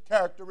titles and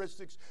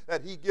characteristics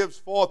that He gives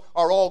forth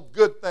are all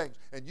good things.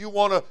 And you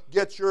want to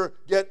get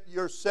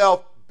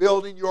yourself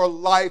building your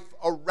life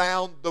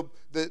around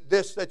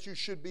this that you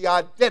should be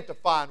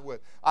identifying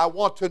with. I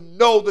want to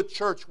know the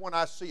church when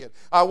I see it.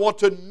 I want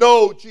to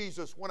know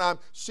Jesus when I'm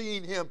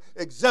seeing Him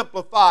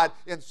exemplified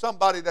in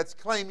somebody that's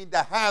claiming to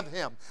have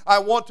Him. I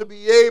want to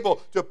be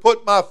able to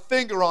put my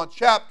finger on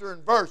chapter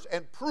and verse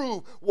and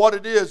prove what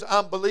it is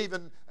I'm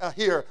believing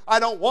here.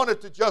 I don't want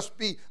it to just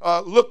be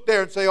look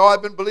there and say, oh,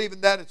 I've been believing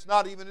that. It's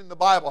not even in the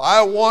Bible.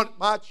 I want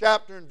my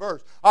chapter and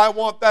verse. I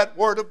want that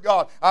Word of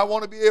God. I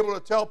want to be able to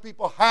tell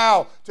people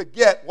how to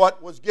get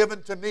what was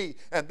given to me.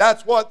 And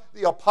that's what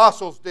the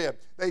apostles did.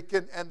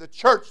 And the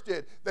church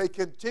did. They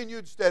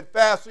continued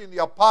steadfastly in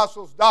the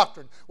apostles'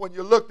 doctrine. When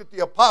you looked at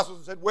the apostles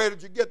and said, where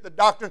did you get the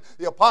doctrine?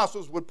 The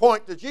apostles would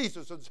point to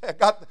Jesus and say,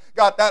 I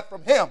got that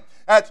from Him.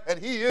 And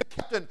He is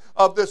captain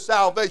of this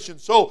salvation.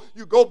 So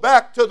you go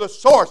back to the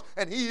source,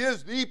 and He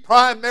is the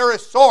primary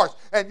source.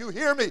 And you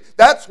hear me?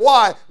 That's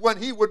why when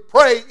He would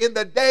pray in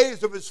the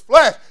days of His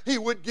flesh, He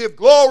would give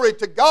glory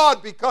to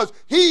God, because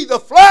He, the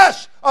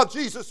flesh of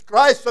Jesus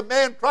Christ, the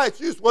man Christ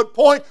Jesus, would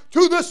point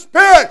to the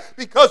Spirit,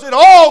 because it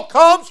all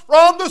comes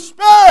from the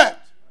Spirit.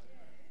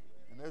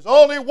 And there's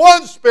only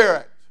one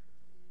Spirit.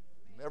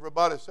 And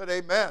everybody said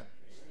amen.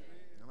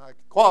 And I can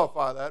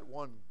qualify that,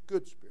 one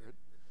good Spirit.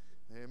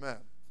 Amen.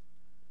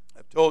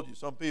 I've told you,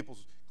 some people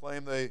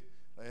claim they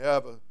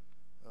have a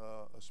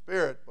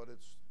spirit, but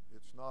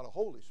it's not a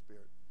Holy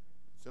Spirit.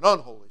 It's an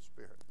unholy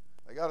spirit.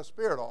 They got a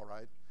spirit all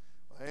right,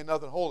 but ain't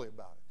nothing holy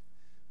about it.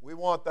 We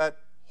want that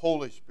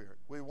Holy Spirit.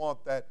 We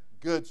want that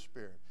good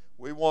Spirit.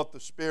 We want the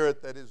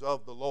Spirit that is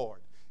of the Lord.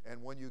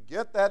 And when you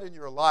get that in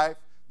your life,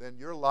 then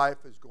your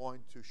life is going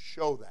to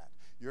show that.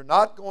 You're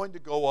not going to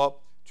go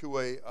up to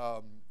a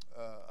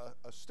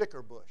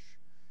sticker bush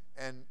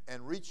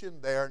and reach in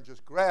there and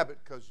just grab it,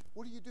 because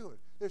what are you doing?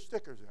 There's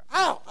stickers there.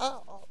 Ow,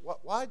 ow, ow.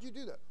 Why'd you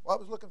do that? Well, I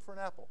was looking for an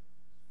apple.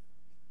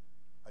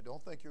 I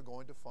don't think you're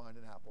going to find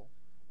an apple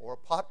or a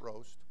pot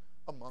roast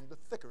among the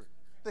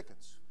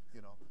thickets.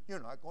 You know, you're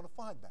not going to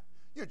find that.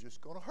 You're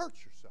just going to hurt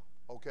yourself,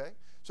 okay?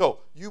 So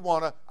you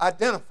want to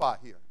identify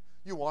here.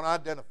 You want to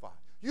identify.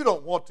 You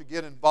don't want to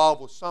get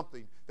involved with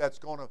something that's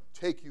going to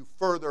take you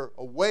further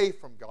away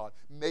from God,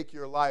 make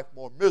your life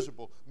more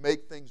miserable,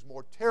 make things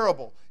more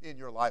terrible in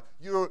your life.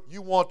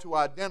 You want to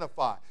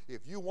identify.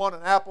 If you want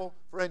an apple,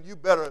 friend, you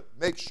better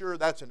make sure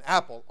that's an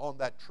apple on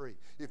that tree.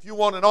 If you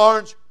want an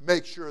orange,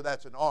 make sure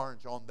that's an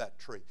orange on that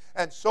tree.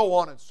 And so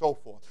on and so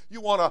forth.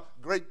 You want a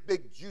great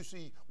big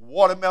juicy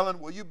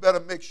watermelon? Well, you better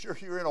make sure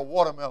you're in a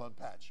watermelon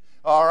patch.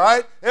 All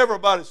right?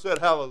 Everybody said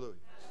hallelujah.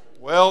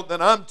 Well,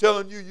 then I'm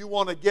telling you, you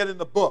want to get in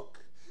the book.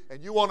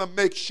 And you want to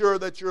make sure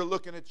that you're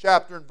looking at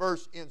chapter and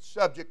verse in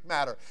subject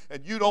matter.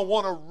 And you don't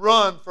want to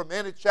run from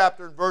any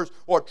chapter and verse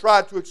or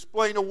try to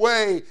explain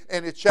away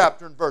any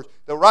chapter and verse.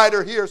 The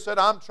writer here said,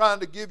 I'm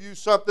trying to give you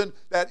something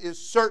that is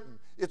certain.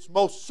 it's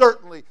most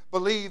certainly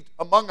believed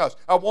among us.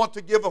 I want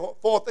to give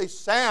forth a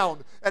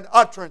sound, an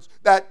utterance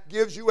that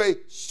gives you a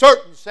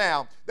certain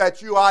sound,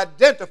 that you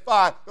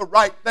identify the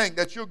right thing,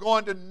 that you're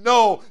going to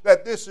know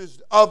that this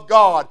is of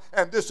God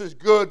and this is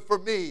good for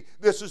me.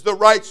 This is the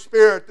right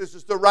spirit. This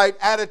is the right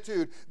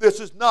attitude. This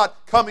is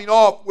not coming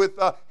off with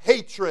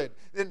hatred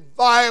and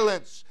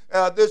violence.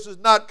 This is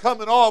not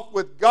coming off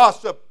with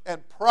gossip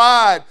and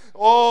pride.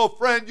 Oh,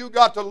 friend, you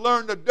got to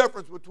learn the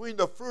difference between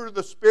the fruit of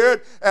the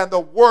Spirit and the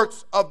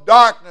works of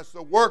darkness,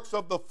 the works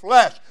of the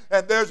flesh.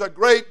 And there's a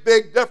great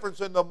big difference.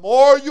 And the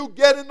more you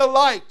get in the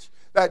light,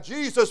 that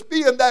Jesus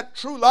being that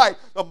true light,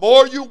 the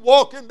more you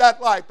walk in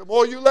that light, the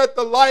more you let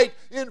the light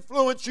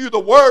influence you, the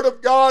Word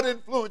of God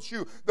influence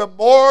you, the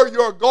more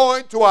you're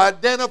going to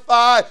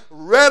identify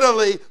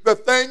readily the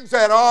things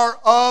that are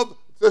of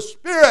the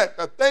Spirit,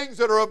 the things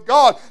that are of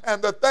God,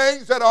 and the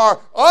things that are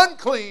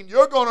unclean.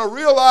 You're going to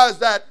realize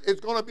that it's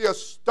going to be a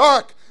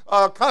stark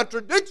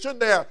contradiction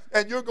there,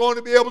 and you're going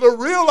to be able to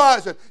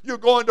realize it. You're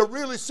going to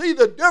really see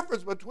the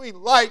difference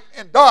between light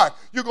and dark.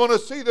 You're going to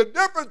see the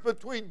difference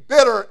between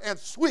bitter and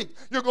sweet.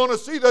 You're going to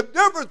see the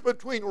difference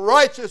between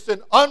righteous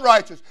and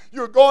unrighteous.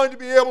 You're going to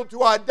be able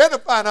to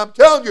identify, and I'm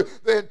telling you,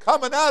 that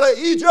coming out of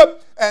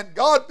Egypt and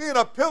God being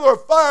a pillar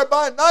of fire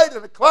by night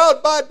and a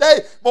cloud by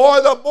day,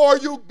 the more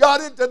you got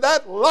into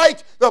that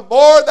light, the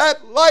more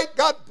that light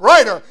got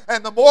brighter.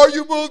 And the more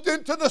you moved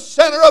into the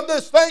center of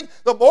this thing,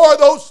 the more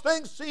those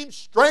things seemed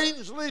strangely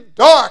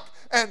dark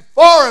and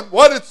foreign.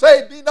 What did it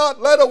say? Be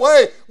not led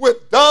away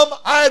with dumb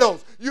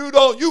idols.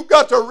 You've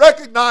got to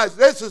recognize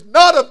this is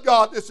not of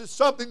God. This is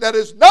something that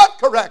is not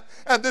correct.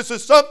 And this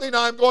is something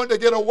I'm going to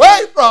get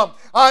away from.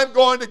 I'm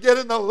going to get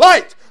in the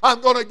light.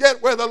 I'm going to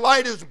get where the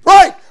light is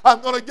bright.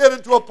 I'm going to get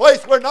into a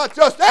place where not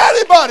just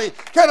anybody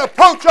can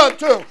approach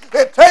unto.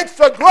 It takes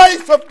the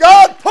grace of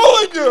God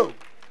pulling you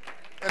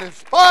and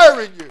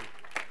inspiring you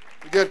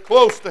to get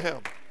close to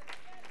Him.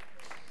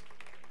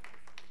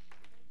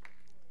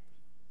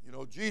 You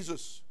know,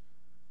 Jesus,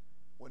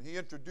 when He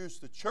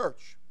introduced the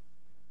church,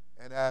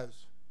 and as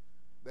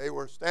they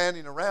were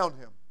standing around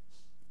Him,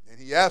 and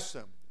He asked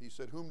them, He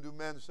said, "Whom do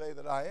men say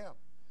that I am?"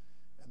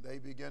 And they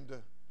began to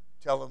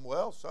tell Him,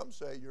 "Well, some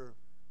say you're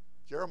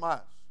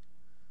Jeremiah.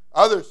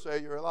 Others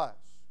say you're Elias.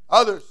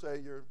 Others say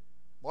you're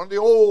one of the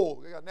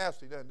old," they got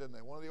nasty then, didn't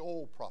they? "One of the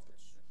old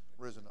prophets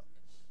risen up."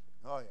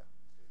 Oh, yeah.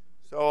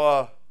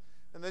 So,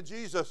 and then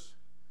Jesus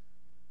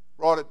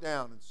brought it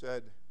down and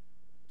said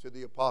to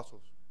the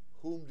apostles,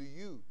 "Whom do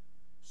you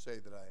say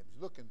that I am?"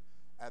 He's looking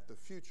at the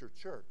future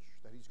church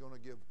that He's going to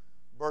give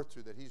birth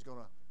to, that He's going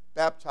to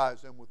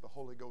baptize them with the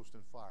Holy Ghost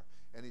and fire.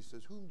 And He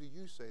says, "Whom do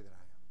you say that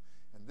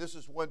I am?" And this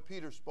is when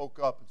Peter spoke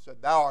up and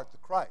said, "Thou art the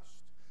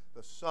Christ,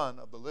 the Son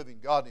of the living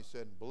God." And he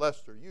said,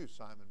 "Blessed are you,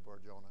 Simon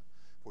Bar-Jonah,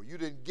 for you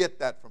didn't get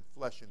that from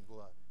flesh and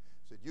blood."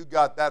 He said, "You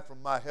got that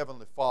from my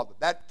heavenly Father."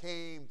 That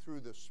came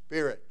through the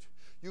Spirit.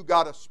 You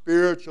got a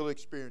spiritual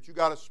experience. You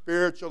got a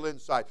spiritual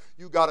insight.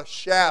 You got a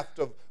shaft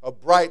of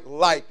bright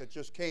light that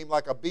just came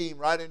like a beam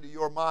right into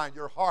your mind,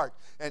 your heart,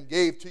 and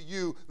gave to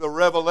you the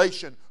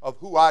revelation of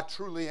who I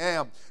truly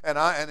am.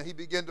 And He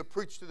began to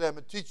preach to them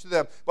and teach to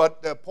them.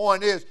 But the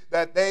point is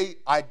that they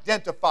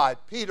identified.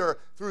 Peter,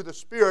 through the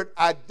Spirit,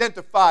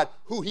 identified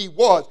who he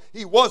was.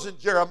 He wasn't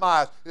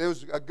Jeremiah. There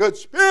was a good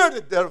spirit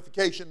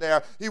identification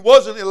there. He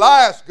wasn't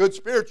Elias. Good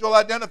spiritual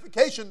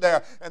identification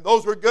there. And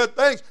those were good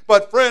things.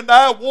 But friend,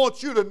 I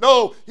want you to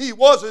know he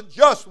wasn't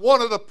just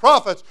one of the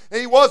prophets.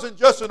 He wasn't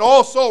just an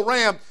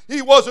also-ran.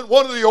 He wasn't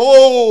one of the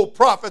old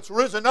prophets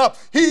risen up.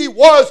 He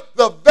was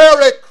the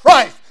very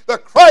Christ. The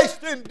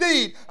Christ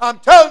indeed. I'm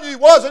telling you, he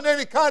wasn't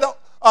any kind of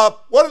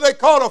what do they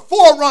call it? A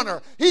forerunner.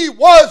 He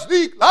was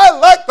I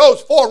like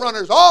those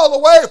forerunners all the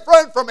way,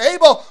 friend, from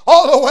Abel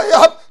all the way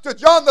up to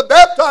John the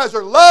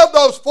Baptizer. Love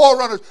those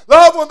forerunners.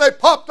 Love when they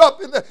popped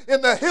up in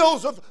the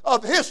hills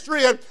of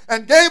history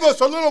and gave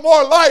us a little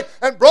more light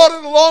and brought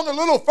it along a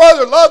little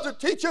further. Love to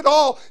teach it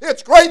all.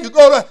 It's great. You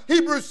go to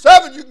Hebrews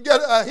 7, you can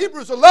get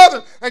Hebrews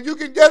 11, and you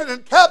can get it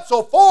in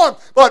capsule form.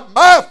 But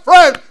my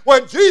friend,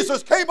 when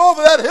Jesus came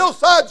over that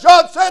hillside,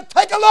 John said,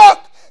 "Take a look.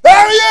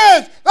 There He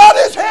is. That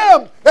is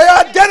Him." They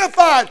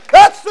identified.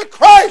 That's the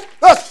Christ,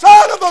 the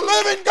Son of the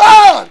living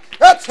God.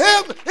 That's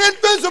Him,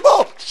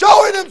 invisible,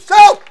 showing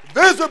Himself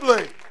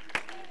visibly.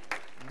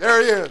 And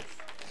there He is.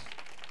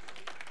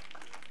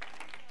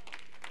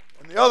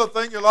 And the other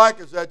thing you like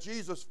is that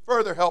Jesus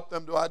further helped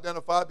them to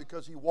identify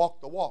because He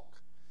walked the walk.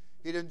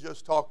 He didn't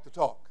just talk the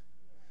talk.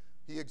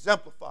 He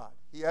exemplified.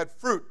 He had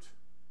fruit.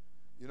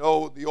 You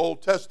know, the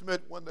Old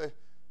Testament, when they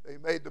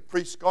made the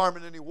priest's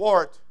garment and He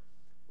wore it,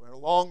 where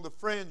along the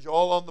fringe,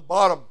 all on the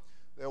bottom,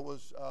 there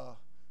was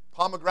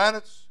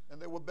pomegranates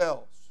and there were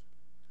bells.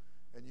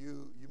 And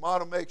you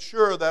want to make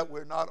sure that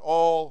we're not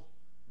all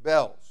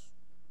bells.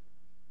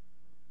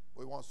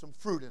 We want some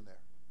fruit in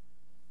there.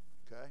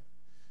 Okay?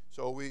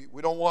 So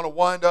we don't want to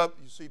wind up,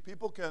 you see,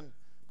 people can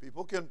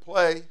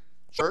play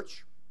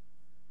church.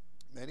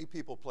 Many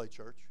people play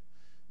church.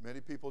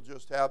 Many people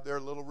just have their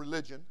little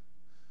religion.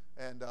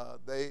 And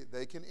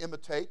they can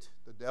imitate.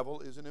 The devil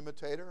is an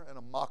imitator and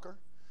a mocker.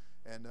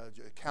 and a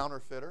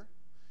counterfeiter.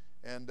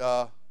 And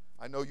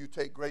I know you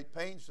take great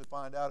pains to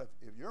find out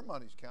if your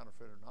money's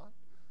counterfeit or not.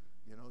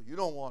 You know, you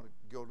don't want to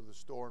go to the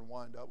store and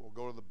wind up, or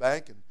go to the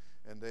bank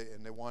and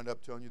they wind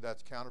up telling you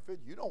that's counterfeit.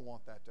 You don't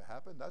want that to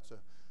happen. That's a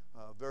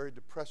very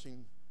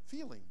depressing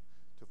feeling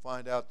to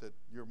find out that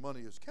your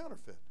money is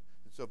counterfeit.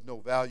 It's of no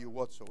value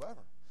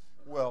whatsoever.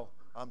 Well,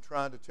 I'm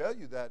trying to tell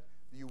you that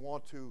you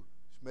want to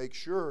make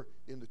sure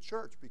in the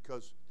church,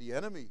 because the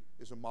enemy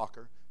is a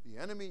mocker. The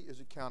enemy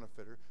is a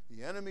counterfeiter.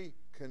 The enemy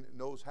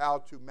knows how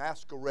to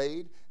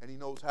masquerade, and he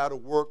knows how to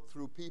work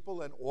through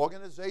people and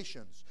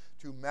organizations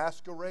to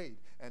masquerade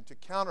and to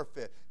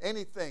counterfeit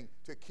anything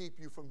to keep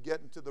you from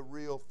getting to the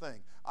real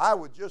thing. I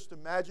would just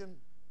imagine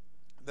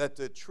that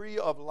the tree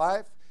of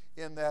life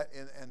and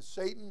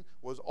Satan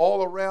was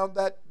all around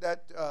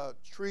that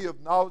tree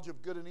of knowledge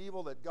of good and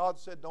evil that God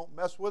said don't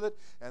mess with it.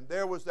 And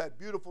there was that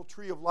beautiful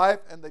tree of life,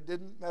 and they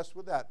didn't mess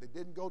with that. They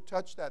didn't go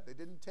touch that. They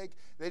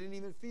didn't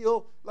even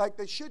feel like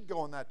they should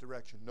go in that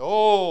direction.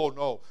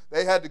 No.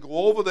 They had to go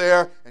over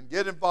there and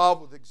get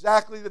involved with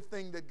exactly the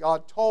thing that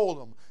God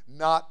told them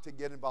not to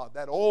get involved.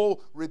 That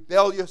old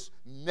rebellious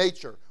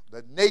nature,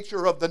 the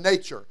nature of the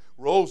nature,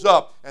 rose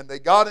up, and they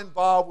got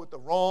involved with the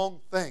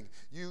wrong thing.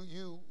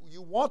 You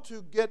want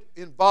to get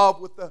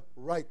involved with the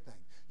right thing.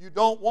 You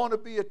don't want to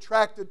be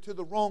attracted to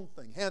the wrong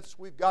thing. Hence,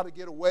 we've got to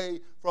get away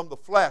from the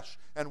flesh,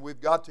 and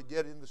we've got to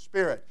get in the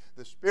Spirit.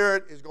 The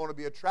Spirit is going to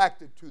be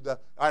attracted to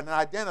and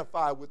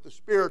identify with the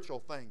spiritual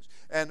things.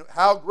 And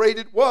how great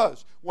it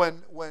was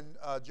when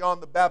John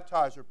the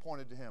Baptizer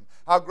pointed to him.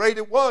 How great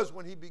it was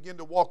when he began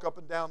to walk up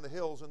and down the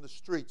hills and the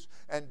streets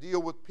and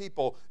deal with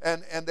people,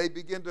 and they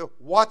begin to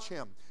watch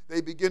him.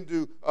 They begin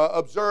to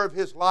observe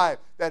his life.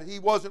 That he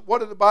wasn't, what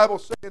did the Bible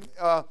say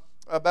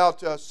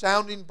about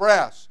sounding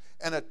brass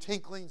and a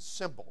tinkling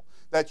cymbal?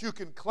 That you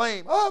can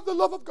claim, the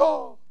love of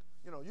God.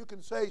 You know, you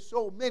can say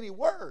so many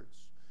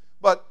words.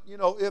 But, you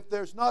know, if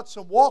there's not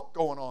some walk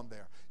going on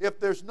there, if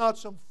there's not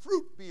some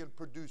fruit being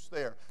produced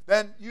there,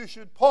 then you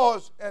should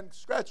pause and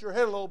scratch your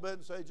head a little bit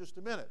and say, just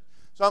a minute.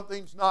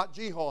 Something's not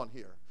jihon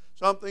here.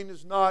 Something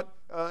is not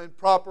in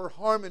proper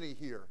harmony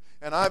here.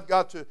 And I've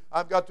got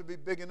to be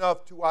big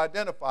enough to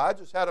identify. I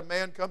just had a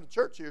man come to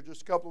church here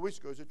just a couple of weeks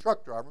ago. He's a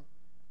truck driver.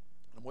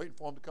 I'm waiting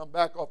for him to come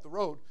back off the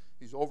road.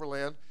 He's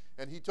overland.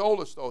 And he told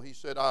us, though, he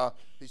said,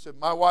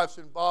 my wife's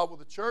involved with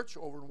the church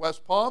over in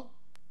West Palm.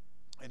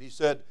 And he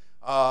said,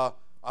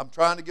 I'm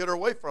trying to get her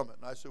away from it.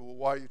 And I said, well,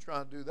 why are you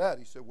trying to do that?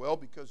 He said, well,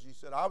 because he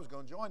said, I was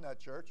going to join that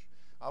church.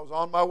 I was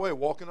on my way,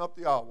 walking up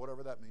the aisle,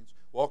 whatever that means,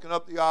 walking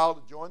up the aisle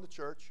to join the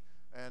church.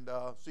 And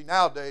see,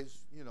 nowadays,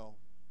 you know,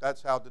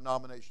 that's how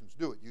denominations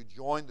do it. You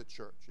join the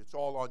church. It's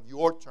all on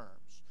your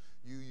terms,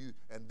 you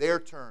and their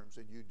terms,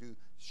 and you do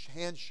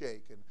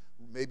handshake and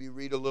maybe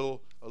read a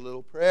little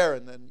prayer,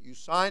 and then you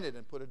sign it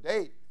and put a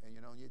date, and you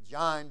know you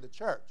joined the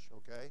church.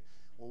 Okay.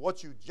 Well,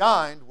 what you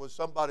joined was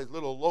somebody's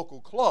little local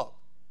club.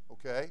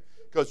 Okay,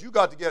 because you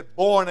got to get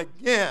born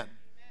again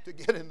to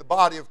get in the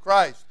body of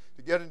Christ,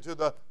 to get into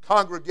the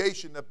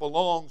congregation that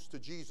belongs to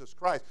Jesus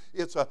Christ.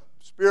 It's a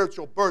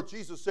spiritual birth.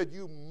 Jesus said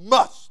you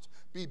must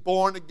be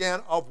born again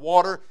of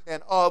water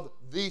and of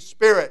the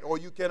Spirit, or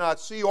you cannot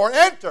see or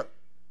enter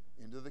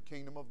into the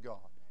kingdom of God.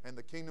 And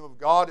the kingdom of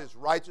God is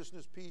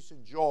righteousness, peace,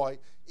 and joy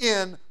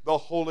in the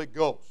Holy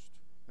Ghost.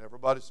 And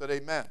everybody said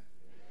amen.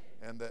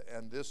 And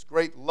this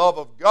great love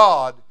of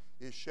God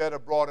is shed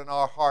abroad in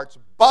our hearts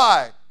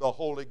by the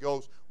Holy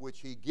Ghost,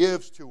 which He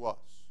gives to us.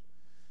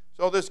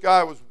 So this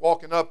guy was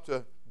walking up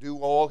to do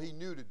all he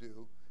knew to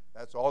do.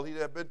 That's all he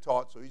had been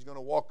taught. So he's going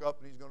to walk up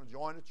and he's going to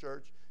join a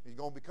church. He's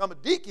going to become a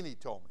deacon, he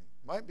told me.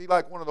 Might be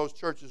like one of those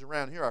churches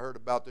around here I heard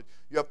about that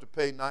you have to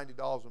pay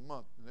 $90 a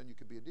month and then you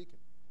could be a deacon.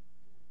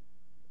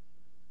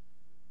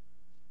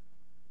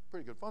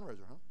 Pretty good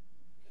fundraiser, huh?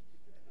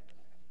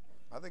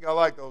 I think I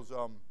like those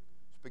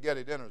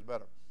spaghetti dinners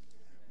better.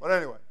 But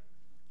anyway,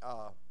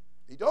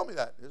 he told me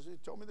that. He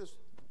told me this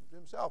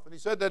himself. And he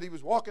said that he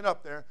was walking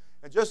up there,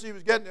 and just as he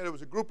was getting there, there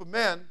was a group of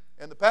men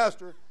and the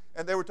pastor,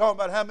 and they were talking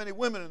about how many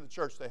women in the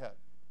church they had.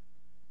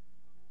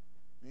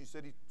 And he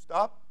said he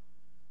stopped,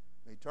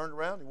 and he turned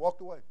around, and he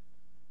walked away.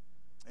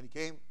 And he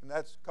came, and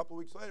that's a couple of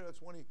weeks later,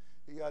 that's when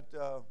he got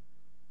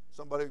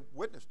somebody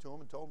witnessed to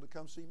him and told him to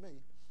come see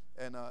me.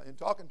 And in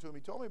talking to him,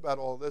 he told me about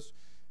all this,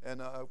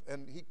 and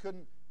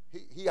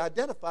he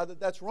identified that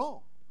that's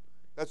wrong.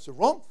 That's the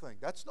wrong thing.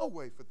 That's no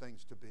way for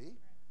things to be.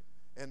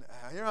 And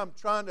here I'm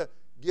trying to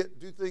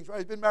do things right.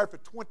 He's been married for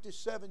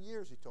 27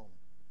 years, he told me.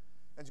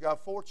 And he's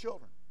got 4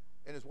 children.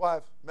 And his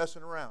wife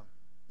messing around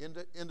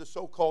in the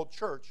so-called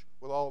church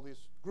with all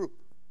this group.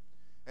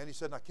 And he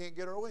said, I can't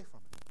get her away from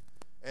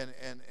it.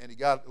 And he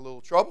got a little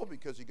trouble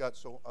because he got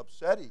so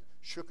upset. He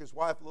shook his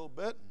wife a little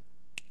bit,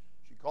 and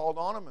she called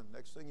on him, and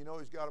next thing you know,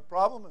 he's got a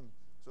problem. And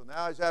so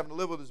now he's having to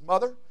live with his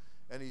mother,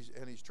 and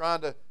he's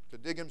trying to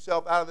dig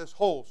himself out of this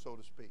hole, so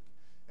to speak,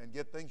 and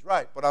get things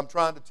right. But I'm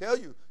trying to tell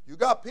you, you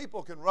got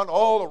people can run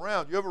all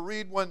around. You ever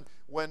read when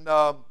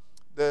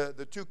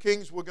the 2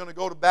 kings were going to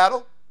go to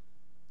battle,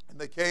 and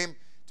they came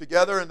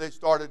together and they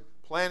started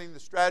planning the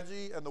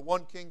strategy, and the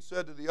one king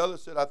said to the other,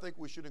 said, I think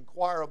we should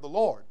inquire of the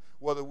Lord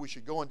whether we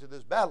should go into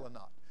this battle or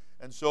not.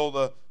 And so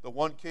the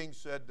one king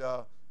said,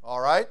 all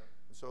right.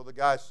 And so the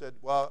guy said,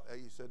 well,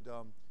 he said,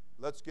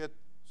 let's get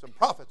some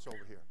prophets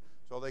over here.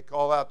 So they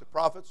call out the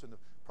prophets, and the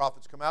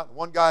prophets come out. And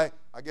one guy,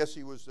 I guess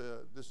he was,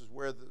 this is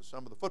where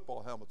some of the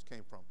football helmets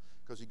came from,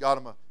 because he got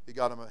him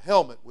a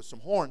helmet with some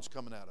horns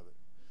coming out of it.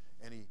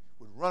 And he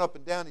would run up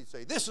and down. He'd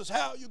say, this is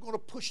how you're going to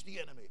push the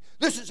enemy.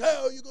 This is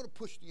how you're going to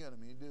push the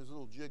enemy. He did his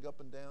little jig up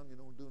and down,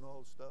 doing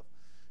all this stuff.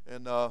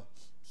 And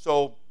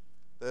so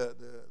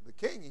the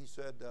king, he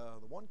said,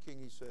 the one king,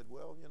 he said,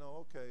 well,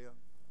 okay,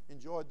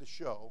 enjoyed the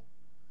show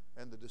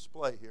and the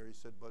display here. He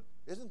said, but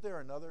isn't there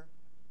another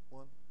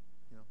one?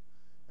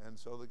 And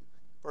so the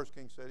first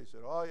king said,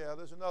 oh, yeah,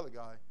 there's another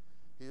guy.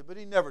 He said, but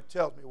he never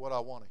tells me what I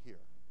want to hear.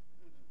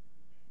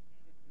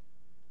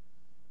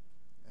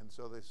 And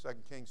so the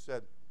second king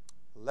said,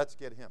 let's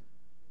get him.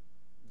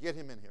 Get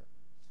him in here.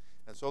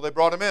 And so they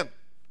brought him in.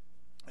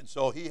 And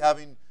so he,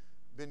 having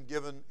been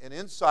given an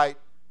insight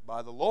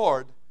by the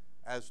Lord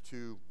as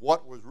to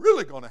what was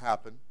really going to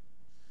happen,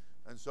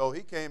 and so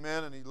he came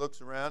in and he looks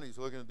around. He's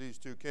looking at these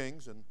two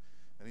kings, and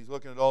he's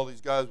looking at all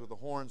these guys with the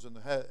horns and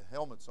the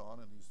helmets on,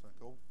 and he's like,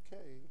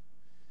 okay.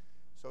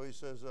 So he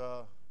says,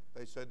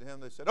 they said to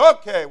him,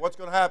 okay, what's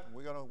going to happen?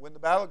 We're going to win the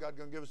battle? God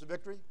going to give us a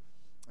victory?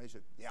 And he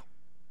said, yeah.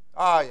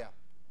 Yeah.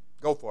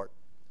 Go for it.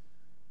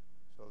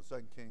 So the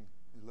second king,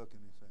 he's looking,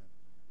 he's saying,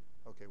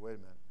 okay, wait a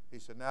minute. He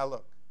said, now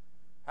look,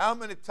 how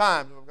many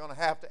times am I going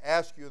to have to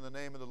ask you in the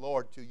name of the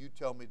Lord till you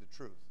tell me the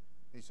truth?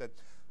 He said,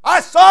 I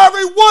saw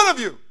every one of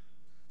you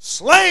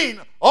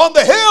slain on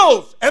the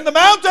hills and the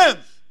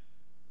mountains.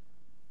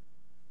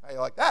 How do you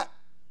like that?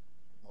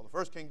 Well, the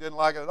first king didn't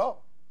like it at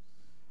all.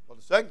 Well,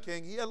 the second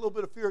king, he had a little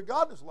bit of fear of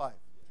God in his life.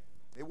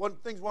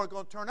 Things weren't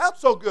going to turn out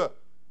so good.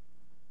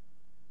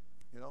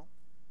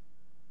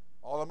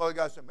 All them other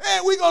guys said,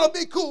 man, we're going to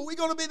be cool. We're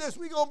going to be this.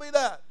 We're going to be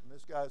that. And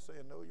this guy's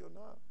saying, no, you're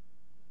not.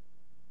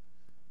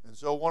 And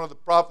so one of the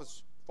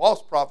prophets,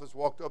 false prophets,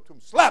 walked up to him,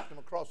 slapped him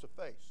across the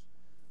face.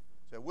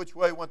 Said, which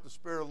way went the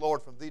Spirit of the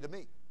Lord from thee to me?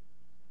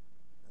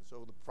 And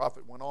so the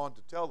prophet went on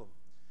to tell them.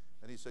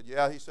 And he said,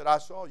 yeah, he said, I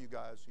saw you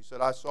guys. He said,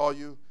 I saw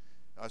you.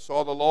 I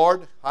saw the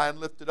Lord high and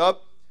lifted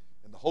up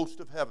in the host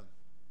of heaven.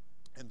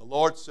 And the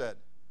Lord said,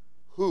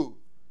 who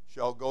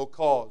shall go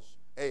cause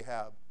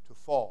Ahab to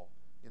fall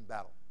in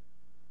battle?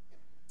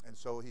 And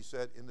so he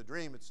said, in the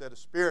dream, it said a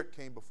spirit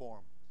came before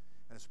him.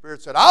 And the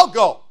spirit said, I'll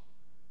go.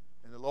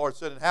 And the Lord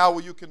said, and how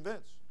will you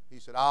convince? He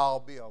said, I'll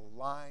be a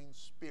lying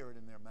spirit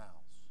in their mouths.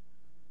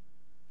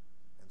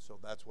 And so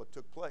that's what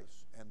took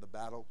place. And the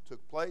battle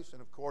took place.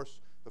 And of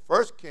course, the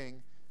first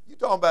king, you're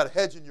talking about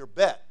hedging your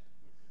bet.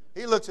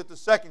 He looks at the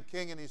second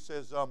king and he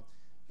says, I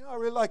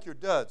really like your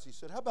duds. He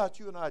said, how about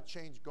you and I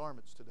change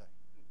garments today?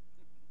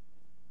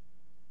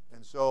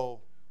 And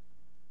so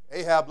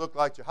Ahab looked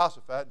like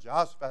Jehoshaphat, and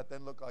Jehoshaphat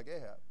then looked like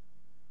Ahab.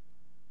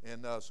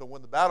 And so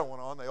when the battle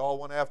went on, they all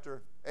went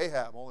after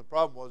Ahab. Only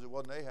problem was it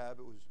wasn't Ahab,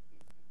 it was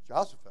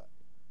Jehoshaphat.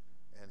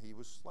 And he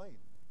was slain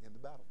in the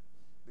battle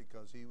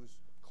because he was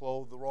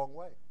clothed the wrong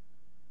way,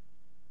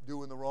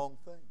 doing the wrong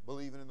thing,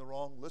 believing in the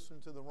wrong, listening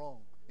to the wrong,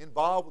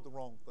 involved with the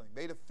wrong thing,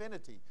 made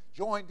affinity,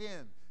 joined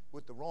in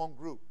with the wrong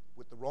group,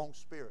 with the wrong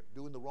spirit,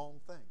 doing the wrong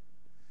thing.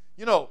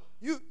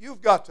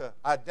 You've got to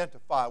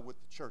identify with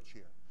the church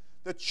here.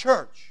 The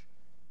church,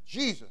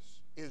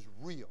 Jesus is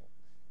real,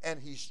 and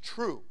he's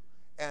true,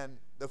 and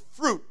the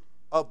fruit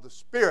of the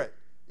Spirit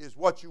is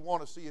what you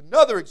want to see.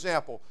 Another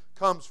example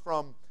comes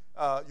from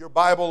your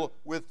Bible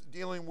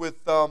dealing with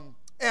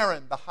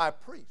Aaron, the high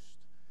priest.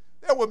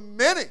 There were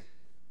many,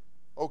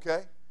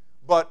 okay,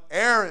 but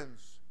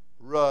Aaron's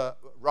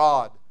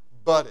rod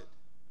budded.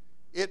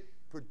 It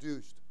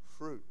produced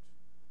fruit,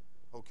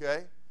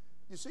 okay?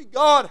 You see,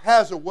 God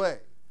has a way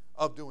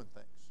of doing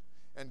things.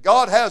 And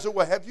God has a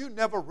way. Have you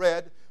never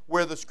read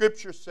where the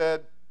Scripture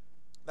said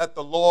that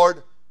the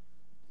Lord,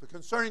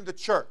 concerning the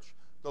church,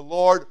 the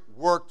Lord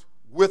worked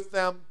with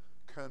them,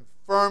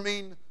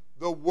 confirming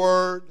the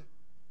Word,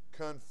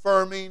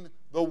 confirming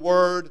the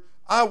Word.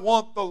 I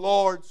want the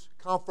Lord's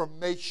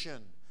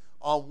confirmation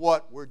on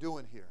what we're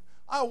doing here.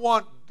 I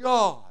want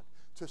God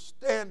to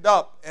stand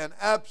up and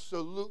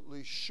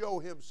absolutely show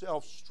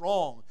himself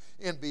strong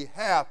in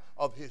behalf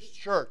of his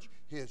church,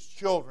 his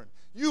children.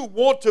 You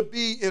want to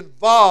be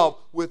involved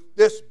with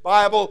this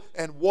Bible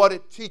and what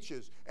it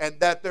teaches, and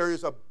that there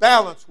is a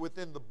balance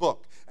within the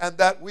book, and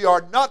that we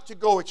are not to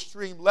go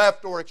extreme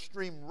left or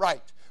extreme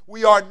right.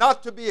 We are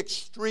not to be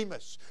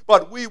extremists,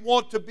 but we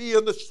want to be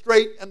in the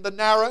straight and the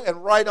narrow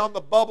and right on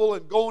the bubble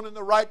and going in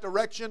the right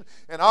direction,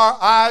 and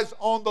our eyes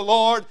on the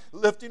Lord,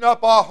 lifting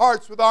up our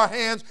hearts with our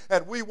hands,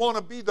 and we want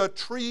to be the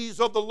trees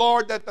of the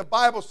Lord that the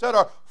Bible said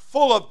are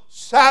full of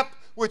sap,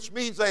 which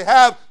means they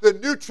have the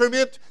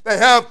nutriment, they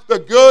have the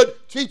good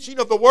teaching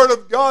of the Word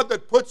of God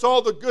that puts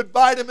all the good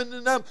vitamin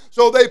in them,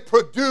 so they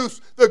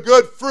produce the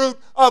good fruit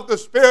of the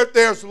Spirit.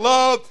 There's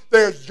love,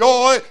 there's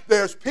joy,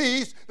 there's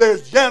peace,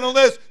 there's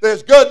gentleness,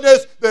 there's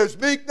goodness, there's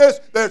meekness,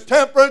 there's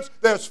temperance,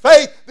 there's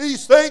faith.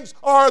 These things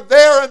are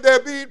there and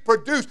they're being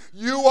produced.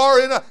 You are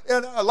in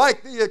a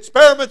like the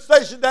experiment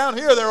station down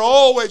here, they're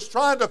always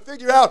trying to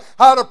figure out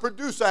how to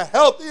produce a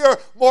healthier,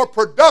 more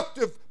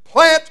productive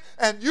plant,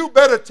 and you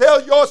better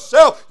tell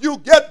yourself, you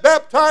get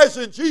baptized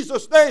in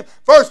Jesus' name.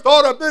 First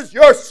thought of this,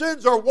 your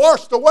sins are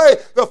washed away,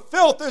 the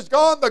filth is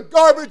gone, the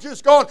garbage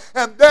is gone,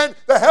 and then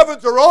the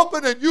heavens are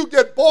open and you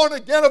get born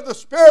again of the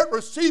Spirit,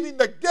 receiving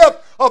the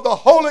gift of the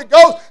Holy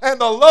Ghost,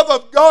 and the love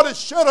of God is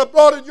shed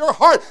abroad in your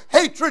heart.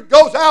 Hatred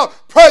goes out,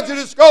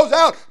 prejudice goes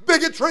out,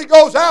 bigotry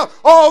goes out,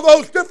 all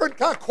those different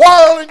kinds,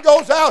 quarreling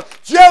goes out,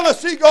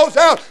 jealousy goes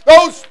out.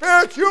 Those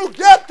spirits, you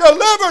get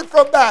delivered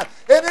from that,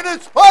 and in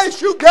its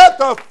place you get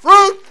the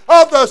fruit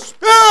of the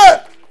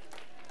Spirit.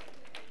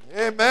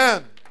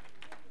 Amen.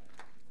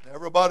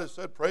 Everybody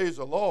said, praise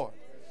the Lord.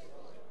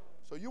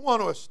 So you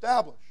want to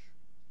establish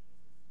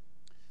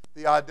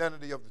the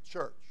identity of the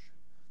church.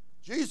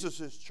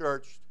 Jesus'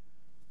 church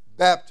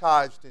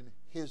baptized in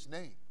His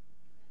name.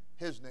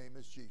 His name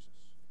is Jesus.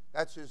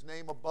 That's His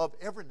name above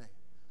every name,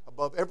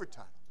 above every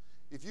title.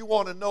 If you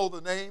want to know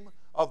the name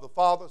of the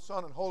Father,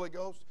 Son, and Holy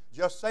Ghost,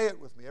 just say it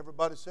with me.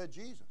 Everybody said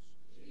Jesus.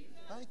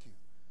 Thank you.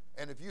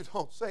 And if you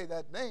don't say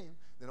that name,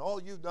 then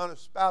all you've done is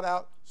spout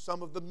out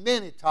some of the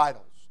many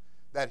titles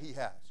that He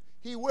has.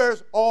 He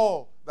wears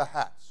all the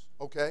hats,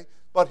 okay?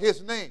 But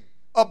His name,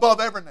 above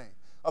every name,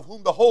 of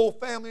whom the whole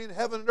family in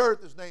heaven and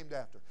earth is named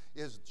after,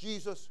 is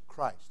Jesus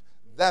Christ.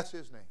 That's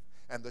His name.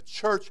 And the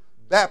church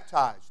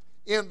baptized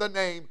in the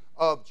name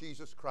of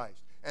Jesus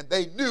Christ. And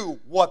they knew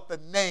what the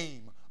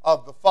name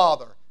of the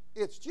Father.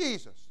 It's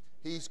Jesus.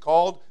 He's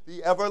called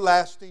the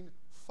everlasting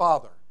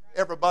Father.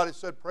 Everybody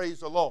said, praise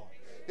the Lord.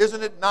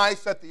 Isn't it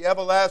nice that the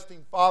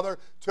everlasting Father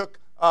took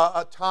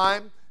a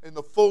time, in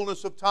the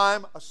fullness of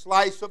time, a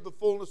slice of the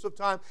fullness of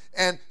time,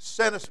 and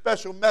sent a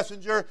special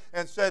messenger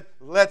and said,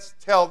 let's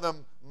tell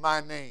them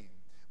my name.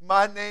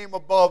 My name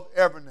above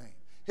every name.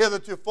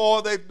 Hitherto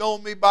they've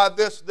known me by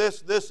this,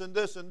 and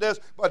this,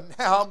 but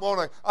now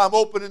I'm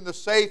opening the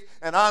safe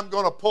and I'm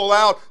going to pull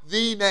out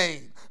the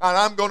name. And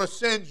I'm going to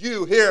send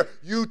you here.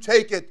 You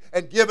take it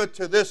and give it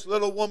to this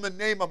little woman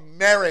named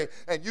Mary.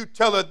 And you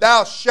tell her,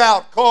 thou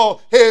shalt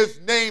call His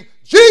name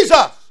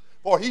Jesus,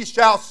 for He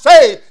shall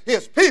save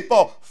His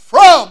people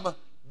from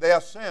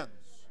their sins.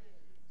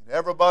 And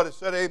everybody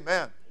said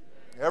amen.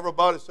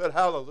 Everybody said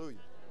hallelujah.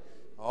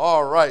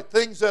 All right.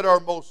 Things that are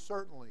most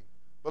certainly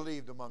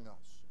believed among us.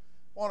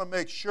 I want to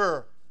make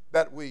sure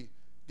that we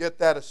get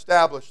that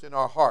established in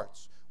our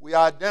hearts. We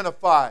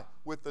identify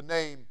with the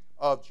name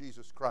of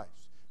Jesus Christ.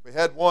 We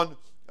had one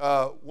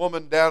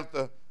woman down at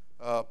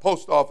the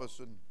post office,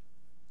 and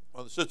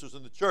one of the sisters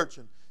in the church,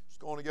 and she's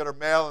going to get her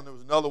mail, and there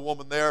was another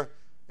woman there,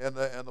 and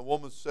the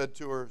woman said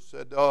to her,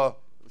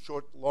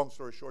 long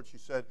story short, she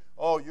said,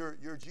 oh,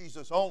 you're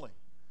Jesus only.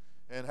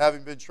 And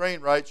having been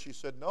trained right, she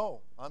said,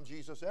 no, I'm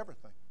Jesus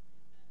everything.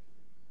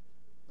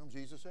 I'm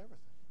Jesus everything.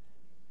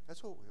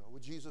 That's what we are. We're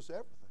Jesus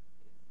everything.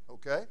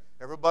 Okay?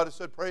 Everybody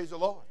said, praise the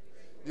Lord.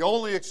 The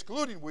only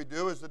excluding we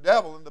do is the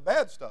devil and the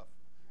bad stuff.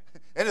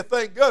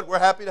 Anything good, we're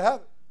happy to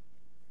have it.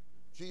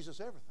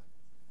 Jesus everything.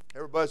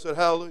 Everybody said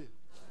hallelujah.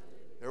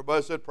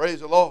 Everybody said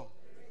praise the Lord.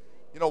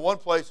 You know, one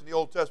place in the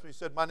Old Testament He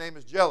said, my name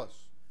is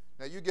Jealous.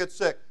 Now you get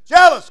sick.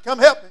 Jealous, come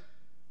help me.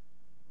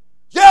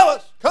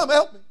 Jealous, come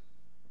help me.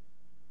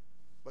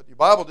 But the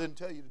Bible didn't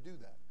tell you to do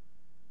that.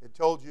 It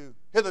told you,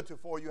 hitherto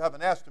you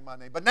haven't asked in my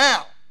name, but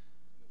now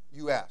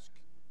you ask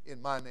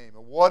in my name.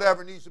 And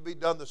whatever needs to be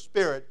done, the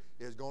Spirit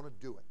is going to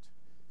do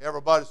it.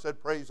 Everybody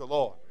said praise the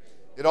Lord.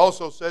 It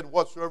also said,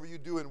 whatsoever you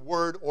do in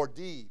word or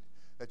deed,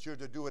 that you're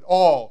to do it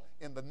all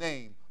in the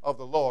name of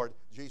the Lord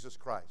Jesus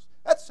Christ.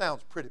 That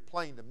sounds pretty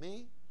plain to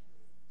me.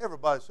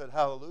 Everybody said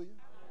hallelujah.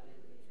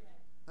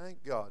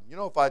 Thank God. You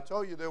know, if I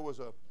told you there was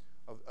a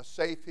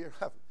safe here,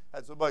 I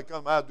had somebody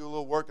come out, do a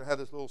little work, and had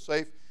this little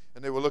safe,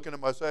 and they were looking at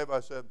my safe. I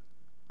said,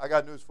 I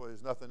got news for you.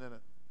 There's nothing in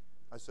it.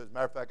 I said, as a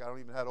matter of fact, I don't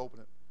even know how to open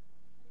it.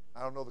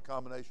 I don't know the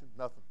combination,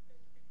 nothing.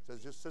 It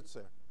says, just sits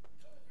there.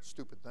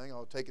 Stupid thing.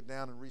 I'll take it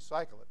down and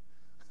recycle it.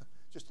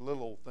 Just a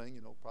little old thing, you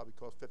know, probably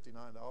cost $59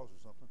 or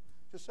something.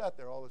 Just sat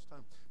there all this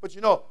time. But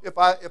you know, if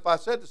I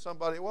said to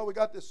somebody, well, we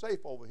got this safe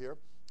over here,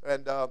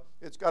 and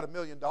it's got $1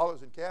 million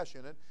in cash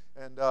in it,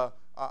 and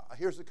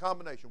here's the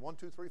combination, 1,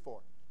 2, 3,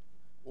 4.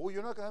 Oh,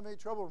 you're not going to have any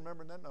trouble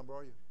remembering that number,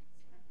 are you?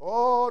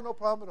 Oh, no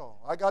problem at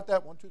all. I got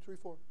that, 1, 2, 3,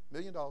 4. $1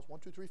 million, 1,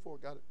 2, 3, 4,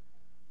 got it.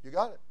 You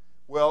got it.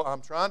 Well,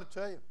 I'm trying to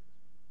tell you,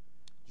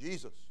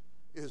 Jesus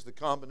is the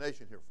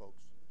combination here,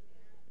 folks.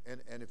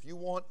 And if you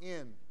want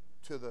in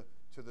to the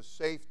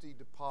safety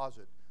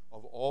deposit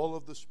of all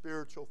of the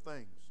spiritual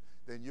things,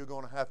 then you're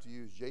going to have to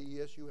use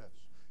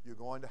J-E-S-U-S. You're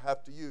going to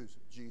have to use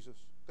Jesus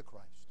the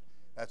Christ.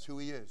 That's who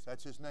He is.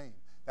 That's His name.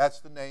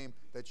 That's the name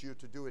that you're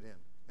to do it in.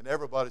 And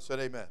everybody said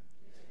amen.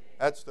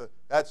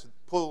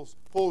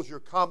 Pulls your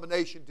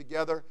combination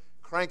together,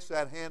 cranks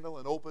that handle,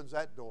 and opens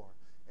that door.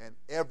 And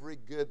every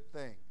good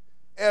thing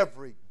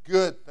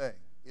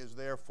is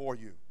there for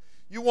you.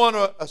 You want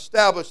to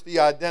establish the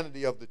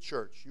identity of the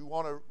church. You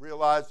want to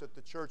realize that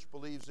the church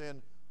believes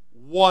in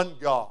one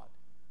God,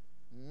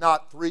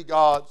 not 3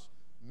 gods,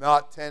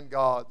 not 10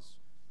 gods,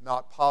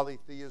 not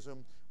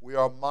polytheism. We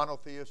are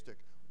monotheistic.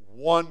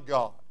 One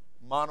God.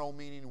 Mono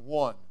meaning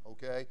one,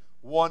 okay?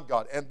 One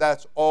God. And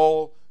that's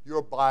all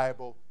your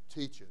Bible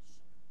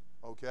teaches,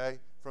 okay?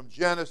 From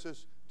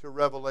Genesis to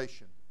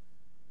Revelation.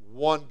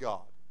 One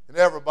God. And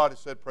everybody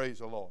said, praise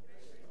the Lord.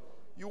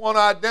 You want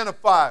to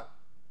identify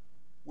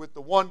with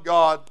the one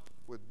God,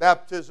 with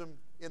baptism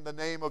in the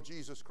name of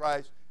Jesus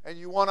Christ. And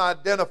you want to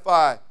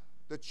identify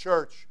the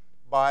church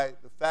by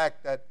the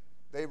fact that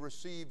they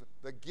receive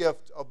the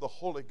gift of the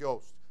Holy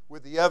Ghost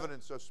with the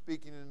evidence of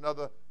speaking in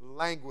another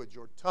language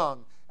or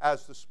tongue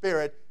as the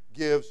Spirit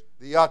gives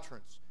the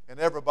utterance. And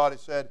everybody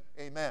said,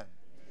 amen.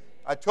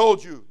 I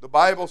told you, the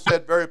Bible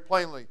said very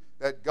plainly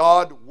that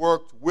God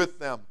worked with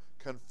them,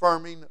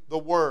 confirming the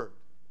Word.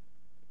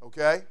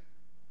 Okay?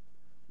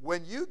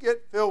 When you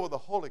get filled with the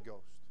Holy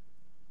Ghost,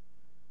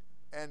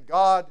 and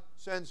God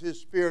sends His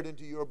Spirit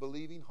into your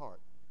believing heart,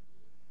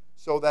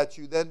 so that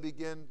you then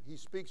begin, He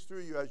speaks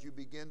through you as you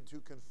begin to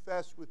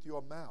confess with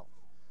your mouth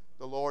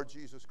the Lord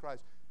Jesus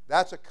Christ.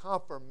 That's a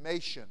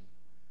confirmation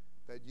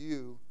that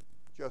you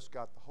just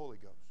got the Holy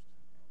Ghost.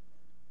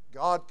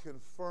 God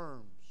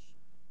confirms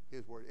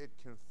His Word. It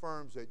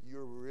confirms that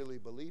you're really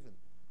believing.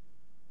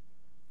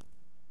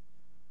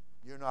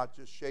 You're not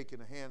just shaking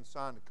a hand,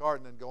 signing a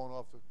card, and then going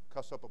off to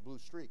cuss up a blue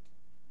streak,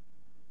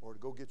 or to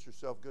go get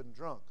yourself good and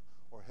drunk,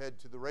 or head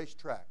to the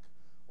racetrack,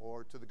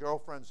 or to the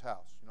girlfriend's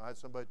house. You know, I had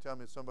somebody tell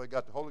me that somebody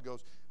got the Holy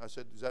Ghost. I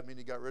said, does that mean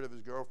he got rid of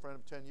his girlfriend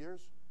of 10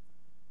 years?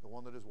 The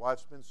one that his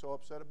wife's been so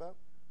upset about?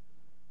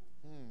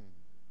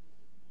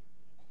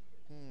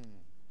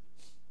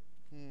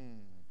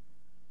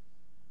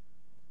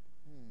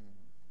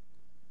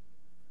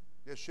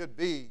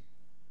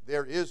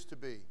 There is to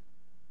be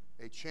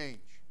a change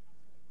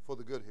for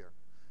the good here.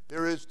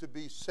 There is to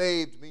be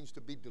saved means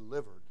to be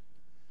delivered.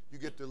 You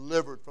get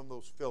delivered from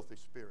those filthy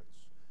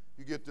spirits.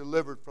 You get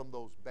delivered from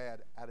those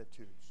bad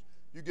attitudes.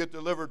 You get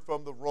delivered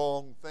from the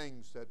wrong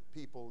things that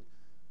people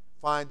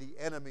find the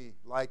enemy,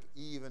 like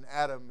Eve and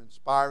Adam,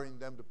 inspiring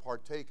them to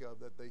partake of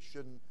that they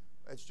shouldn't.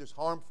 It's just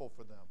harmful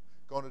for them.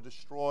 Going to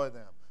destroy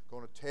them.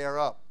 Going to tear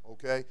up.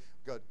 Okay?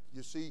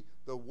 You see,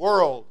 the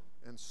world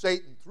and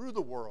Satan through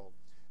the world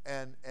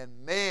and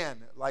man,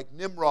 like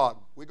Nimrod,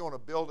 we're going to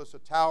build us a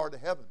tower to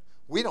heaven.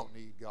 We don't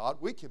need God.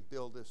 We can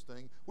build this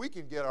thing. We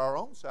can get our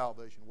own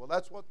salvation. Well,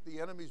 that's what the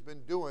enemy's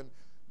been doing,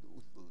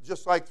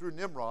 just like through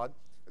Nimrod,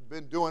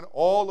 been doing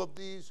all of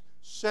these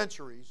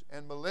centuries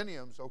and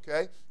millenniums,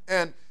 okay?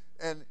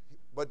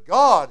 But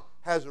God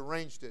has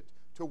arranged it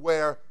to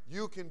where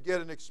you can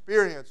get an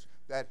experience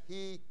that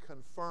He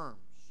confirms.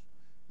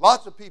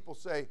 Lots of people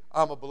say,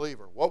 I'm a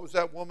believer. What was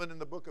that woman in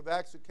the book of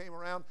Acts that came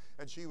around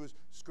and she was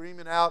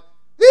screaming out,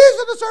 these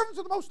are the servants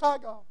of the Most High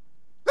God.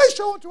 They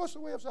show unto us the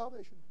way of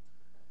salvation.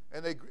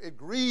 And it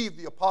grieved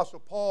the Apostle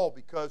Paul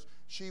because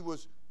she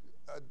was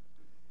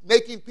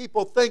making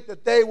people think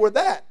that they were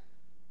that.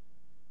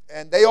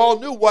 And they all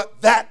knew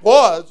what that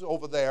was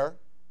over there,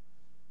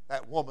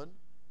 that woman.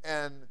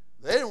 And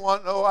they didn't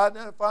want no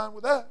identifying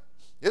with that.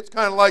 It's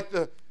kind of like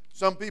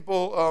some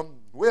people,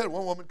 we had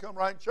one woman come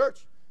right in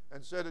church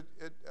and said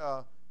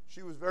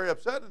she was very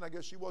upset, and I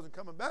guess she wasn't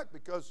coming back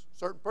because a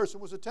certain person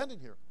was attending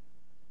here.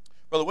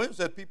 Brother Williams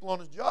had people on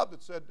his job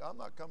that said, I'm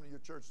not coming to your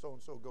church,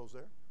 so-and-so goes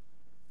there.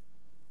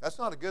 That's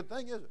not a good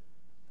thing, is it?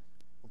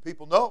 When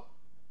people know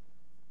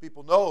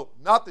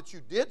not that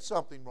you did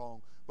something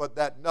wrong, but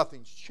that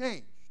nothing's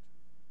changed,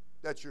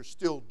 that you're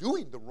still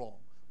doing the wrong,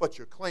 but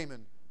you're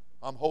claiming,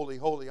 I'm holy,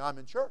 holy, I'm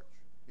in church.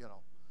 You know,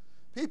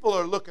 people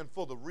are looking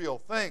for the real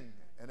thing,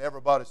 and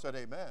everybody said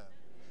amen.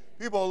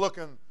 People are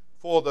looking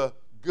for the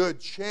good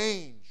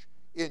change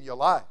in your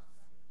life,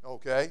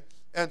 okay?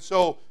 And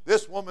so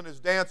this woman is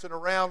dancing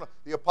around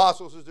the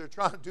apostles as they're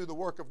trying to do the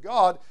work of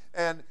God,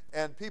 and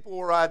people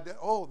were,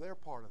 they're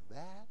part of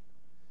that.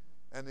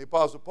 And the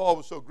Apostle Paul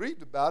was so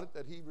grieved about it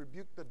that he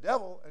rebuked the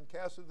devil and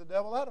casted the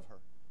devil out of her.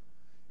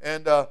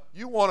 And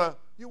you want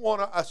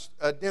to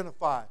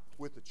identify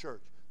with the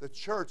church. The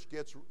church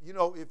gets,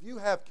 if you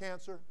have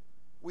cancer,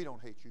 we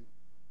don't hate you.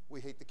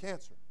 We hate the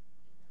cancer.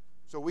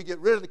 So we get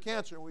rid of the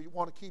cancer and we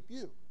want to keep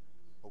you.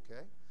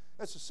 Okay?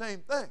 That's the same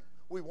thing.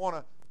 We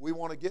want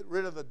to get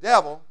rid of the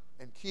devil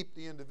and keep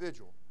the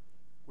individual.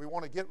 We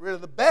want to get rid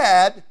of the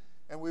bad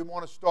and we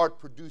want to start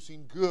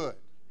producing good.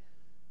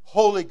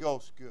 Holy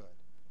Ghost good.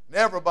 And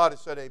everybody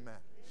said amen.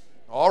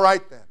 All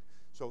right then.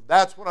 So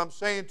that's what I'm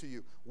saying to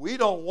you. We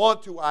don't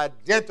want to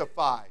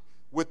identify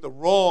with the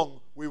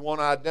wrong. We want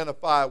to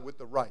identify with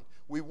the right.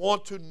 We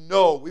want to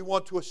know. We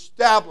want to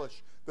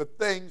establish the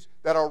things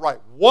that are right.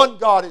 One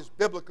God is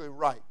biblically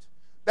right.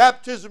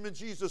 Baptism in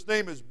Jesus'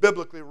 name is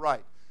biblically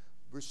right.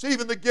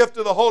 receiving the gift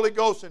of the Holy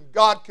Ghost and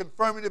God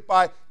confirming it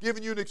by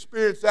giving you an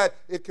experience that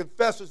it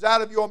confesses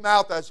out of your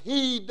mouth as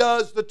He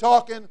does the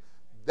talking,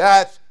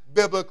 that's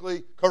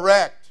biblically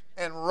correct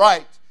and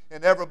right.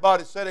 And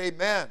everybody said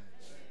amen.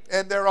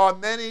 And there are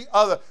many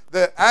other.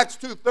 The Acts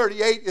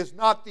 2:38 is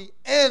not the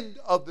end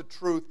of the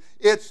truth.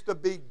 It's the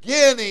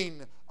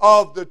beginning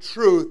of the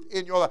truth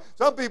in your life.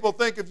 Some people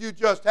think if you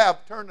just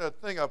have, turn the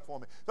thing up for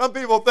me. Some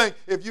people think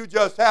if you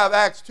just have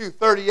Acts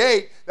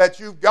 2:38 that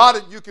you've got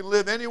it, you can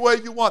live any way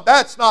you want.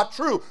 That's not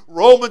true.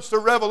 Romans to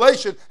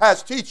Revelation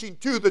has teaching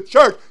to the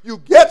church. You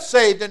get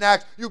saved in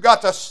Acts. You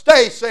got to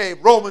stay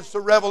saved. Romans to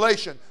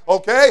Revelation.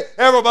 Okay?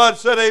 Everybody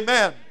said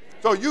amen.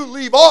 So you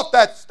leave off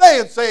that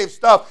staying saved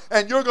stuff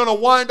and you're going to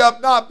wind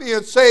up not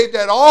being saved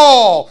at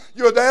all.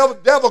 Your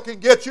devil can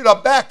get you to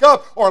back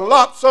up or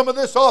lop some of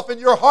this off in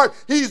your heart.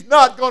 He's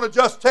not going to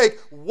just take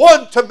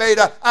one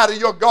tomato out of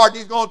your garden.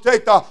 He's going to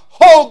take the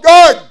whole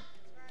garden.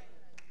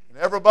 And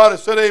everybody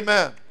said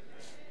amen.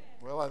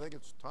 Well, I think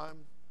it's time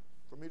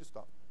for me to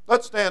stop.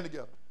 Let's stand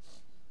together.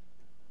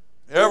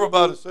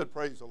 Everybody said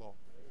praise the Lord.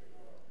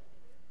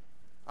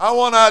 I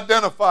want to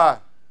identify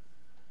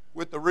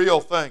with the real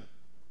thing.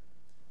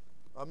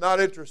 I'm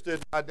not interested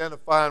in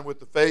identifying with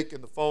the fake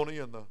and the phony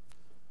and the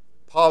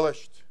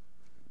polished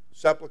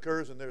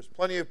sepulchers. And there's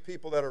plenty of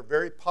people that are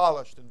very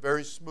polished and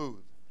very smooth.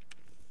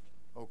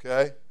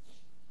 Okay?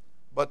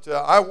 But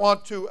I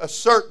want to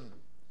ascertain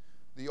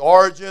the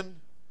origin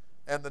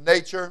and the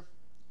nature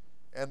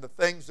and the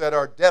things that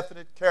are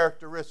definite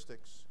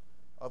characteristics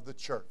of the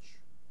church.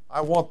 I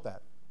want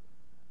that.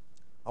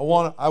 I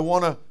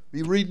want to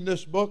be reading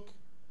this book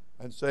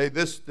and say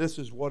this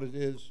is what it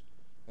is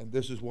and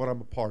this is what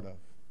I'm a part of.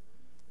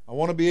 I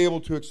want to be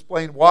able to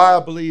explain why I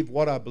believe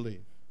what I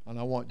believe. And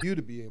I want you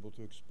to be able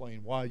to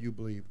explain why you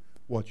believe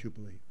what you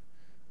believe.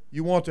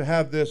 You want to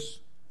have this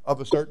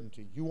of a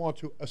certainty. You want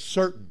to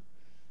ascertain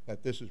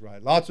that this is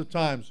right. Lots of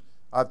times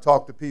I've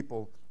talked to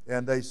people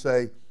and they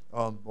say,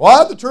 well, I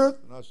have the truth.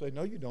 And I say,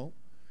 no, you don't.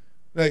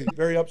 They get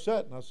very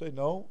upset. And I say,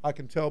 no, I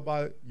can tell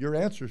by your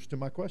answers to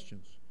my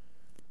questions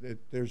that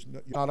you're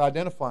not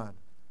identifying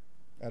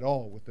at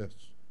all with this.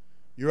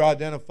 You're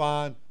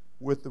identifying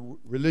with the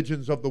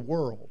religions of the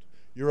world.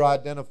 You're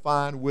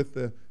identifying with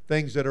the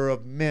things that are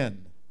of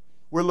men.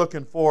 We're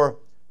looking for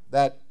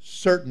that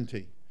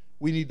certainty.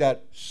 We need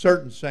that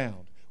certain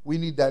sound. We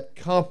need that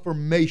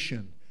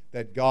confirmation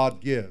that God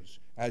gives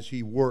as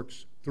He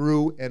works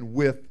through and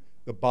with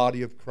the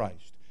body of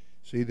Christ.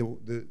 See,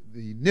 the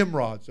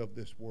Nimrods of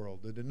this world,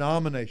 the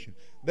denomination,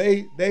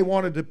 they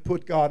wanted to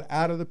put God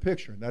out of the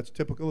picture. And that's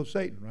typical of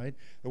Satan, right?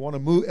 They want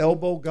to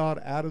elbow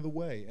God out of the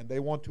way. And they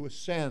want to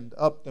ascend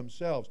up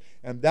themselves.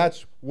 And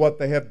that's what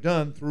they have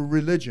done through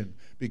religion.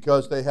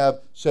 Because they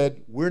have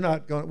said, we're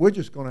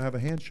just going to have a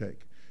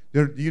handshake.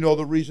 Do you know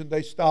the reason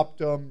they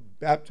stopped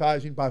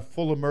baptizing by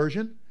full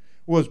immersion?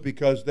 Was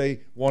because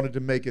they wanted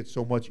to make it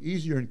so much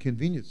easier and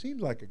convenient.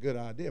 Seems like a good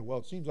idea. Well,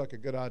 it seems like a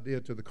good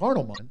idea to the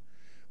carnal mind.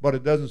 But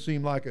it doesn't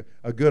seem like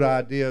a good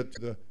idea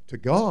to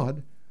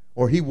God,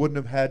 or He wouldn't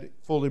have had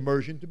full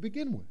immersion to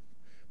begin with.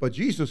 But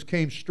Jesus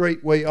came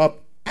straightway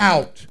up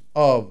out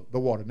of the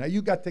water. Now,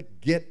 you got to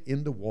get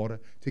in the water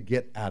to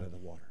get out of the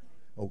water,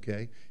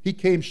 okay? He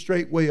came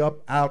straightway up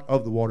out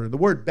of the water. And the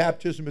word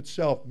baptism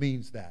itself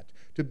means that,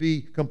 to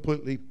be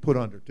completely put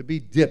under, to be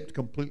dipped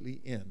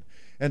completely in.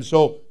 And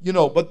so,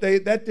 but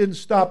that didn't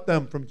stop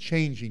them from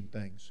changing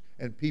things.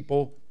 And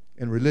people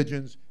and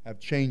religions have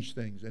changed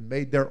things and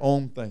made their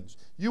own things.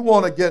 You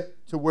want to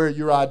get to where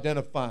you're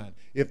identifying.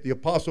 If the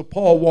Apostle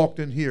Paul walked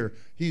in here,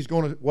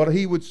 what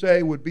he would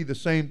say would be the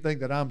same thing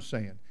that I'm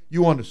saying.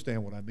 You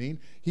understand what I mean?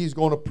 He's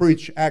going to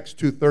preach Acts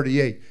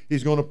 2:38.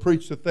 He's going to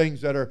preach the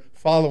things that are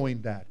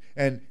following that.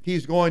 And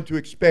he's going to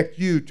expect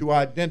you to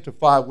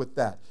identify with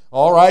that.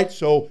 All right,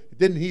 so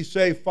didn't he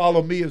say,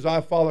 follow me as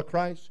I follow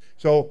Christ?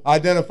 So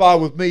identify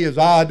with me as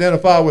I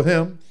identify with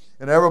Him.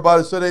 And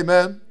everybody said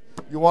amen.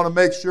 You want to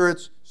make sure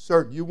it's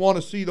certain. You want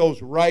to see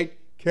those right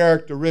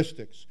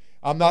characteristics.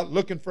 I'm not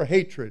looking for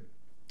hatred.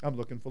 I'm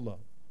looking for love.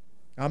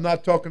 I'm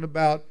not talking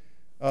about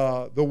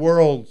the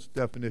world's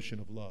definition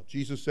of love.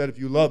 Jesus said, if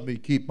you love me,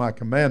 keep my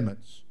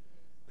commandments.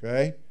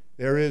 Okay?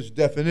 There is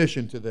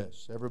definition to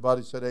this.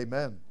 Everybody said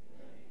amen.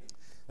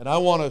 And I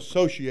want to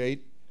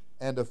associate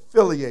and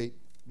affiliate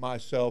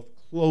myself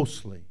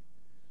closely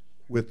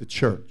with the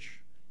church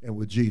and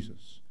with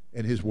Jesus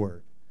and His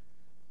Word.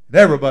 And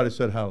everybody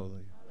said hallelujah.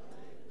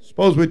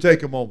 Suppose we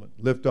take a moment,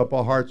 lift up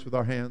our hearts with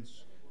our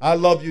hands. I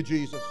love you,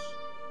 Jesus.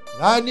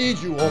 And I need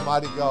you,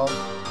 Almighty God.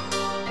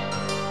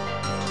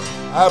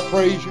 I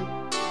praise you.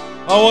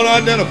 I want to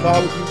identify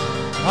with you.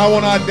 I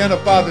want to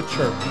identify the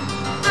church.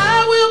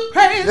 I will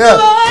praise the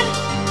Lord.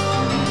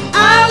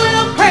 I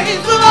will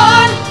praise the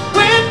Lord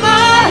with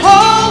my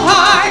whole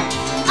heart.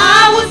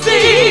 I will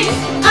sing.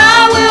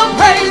 I will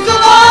praise the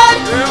Lord.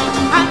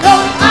 I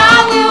know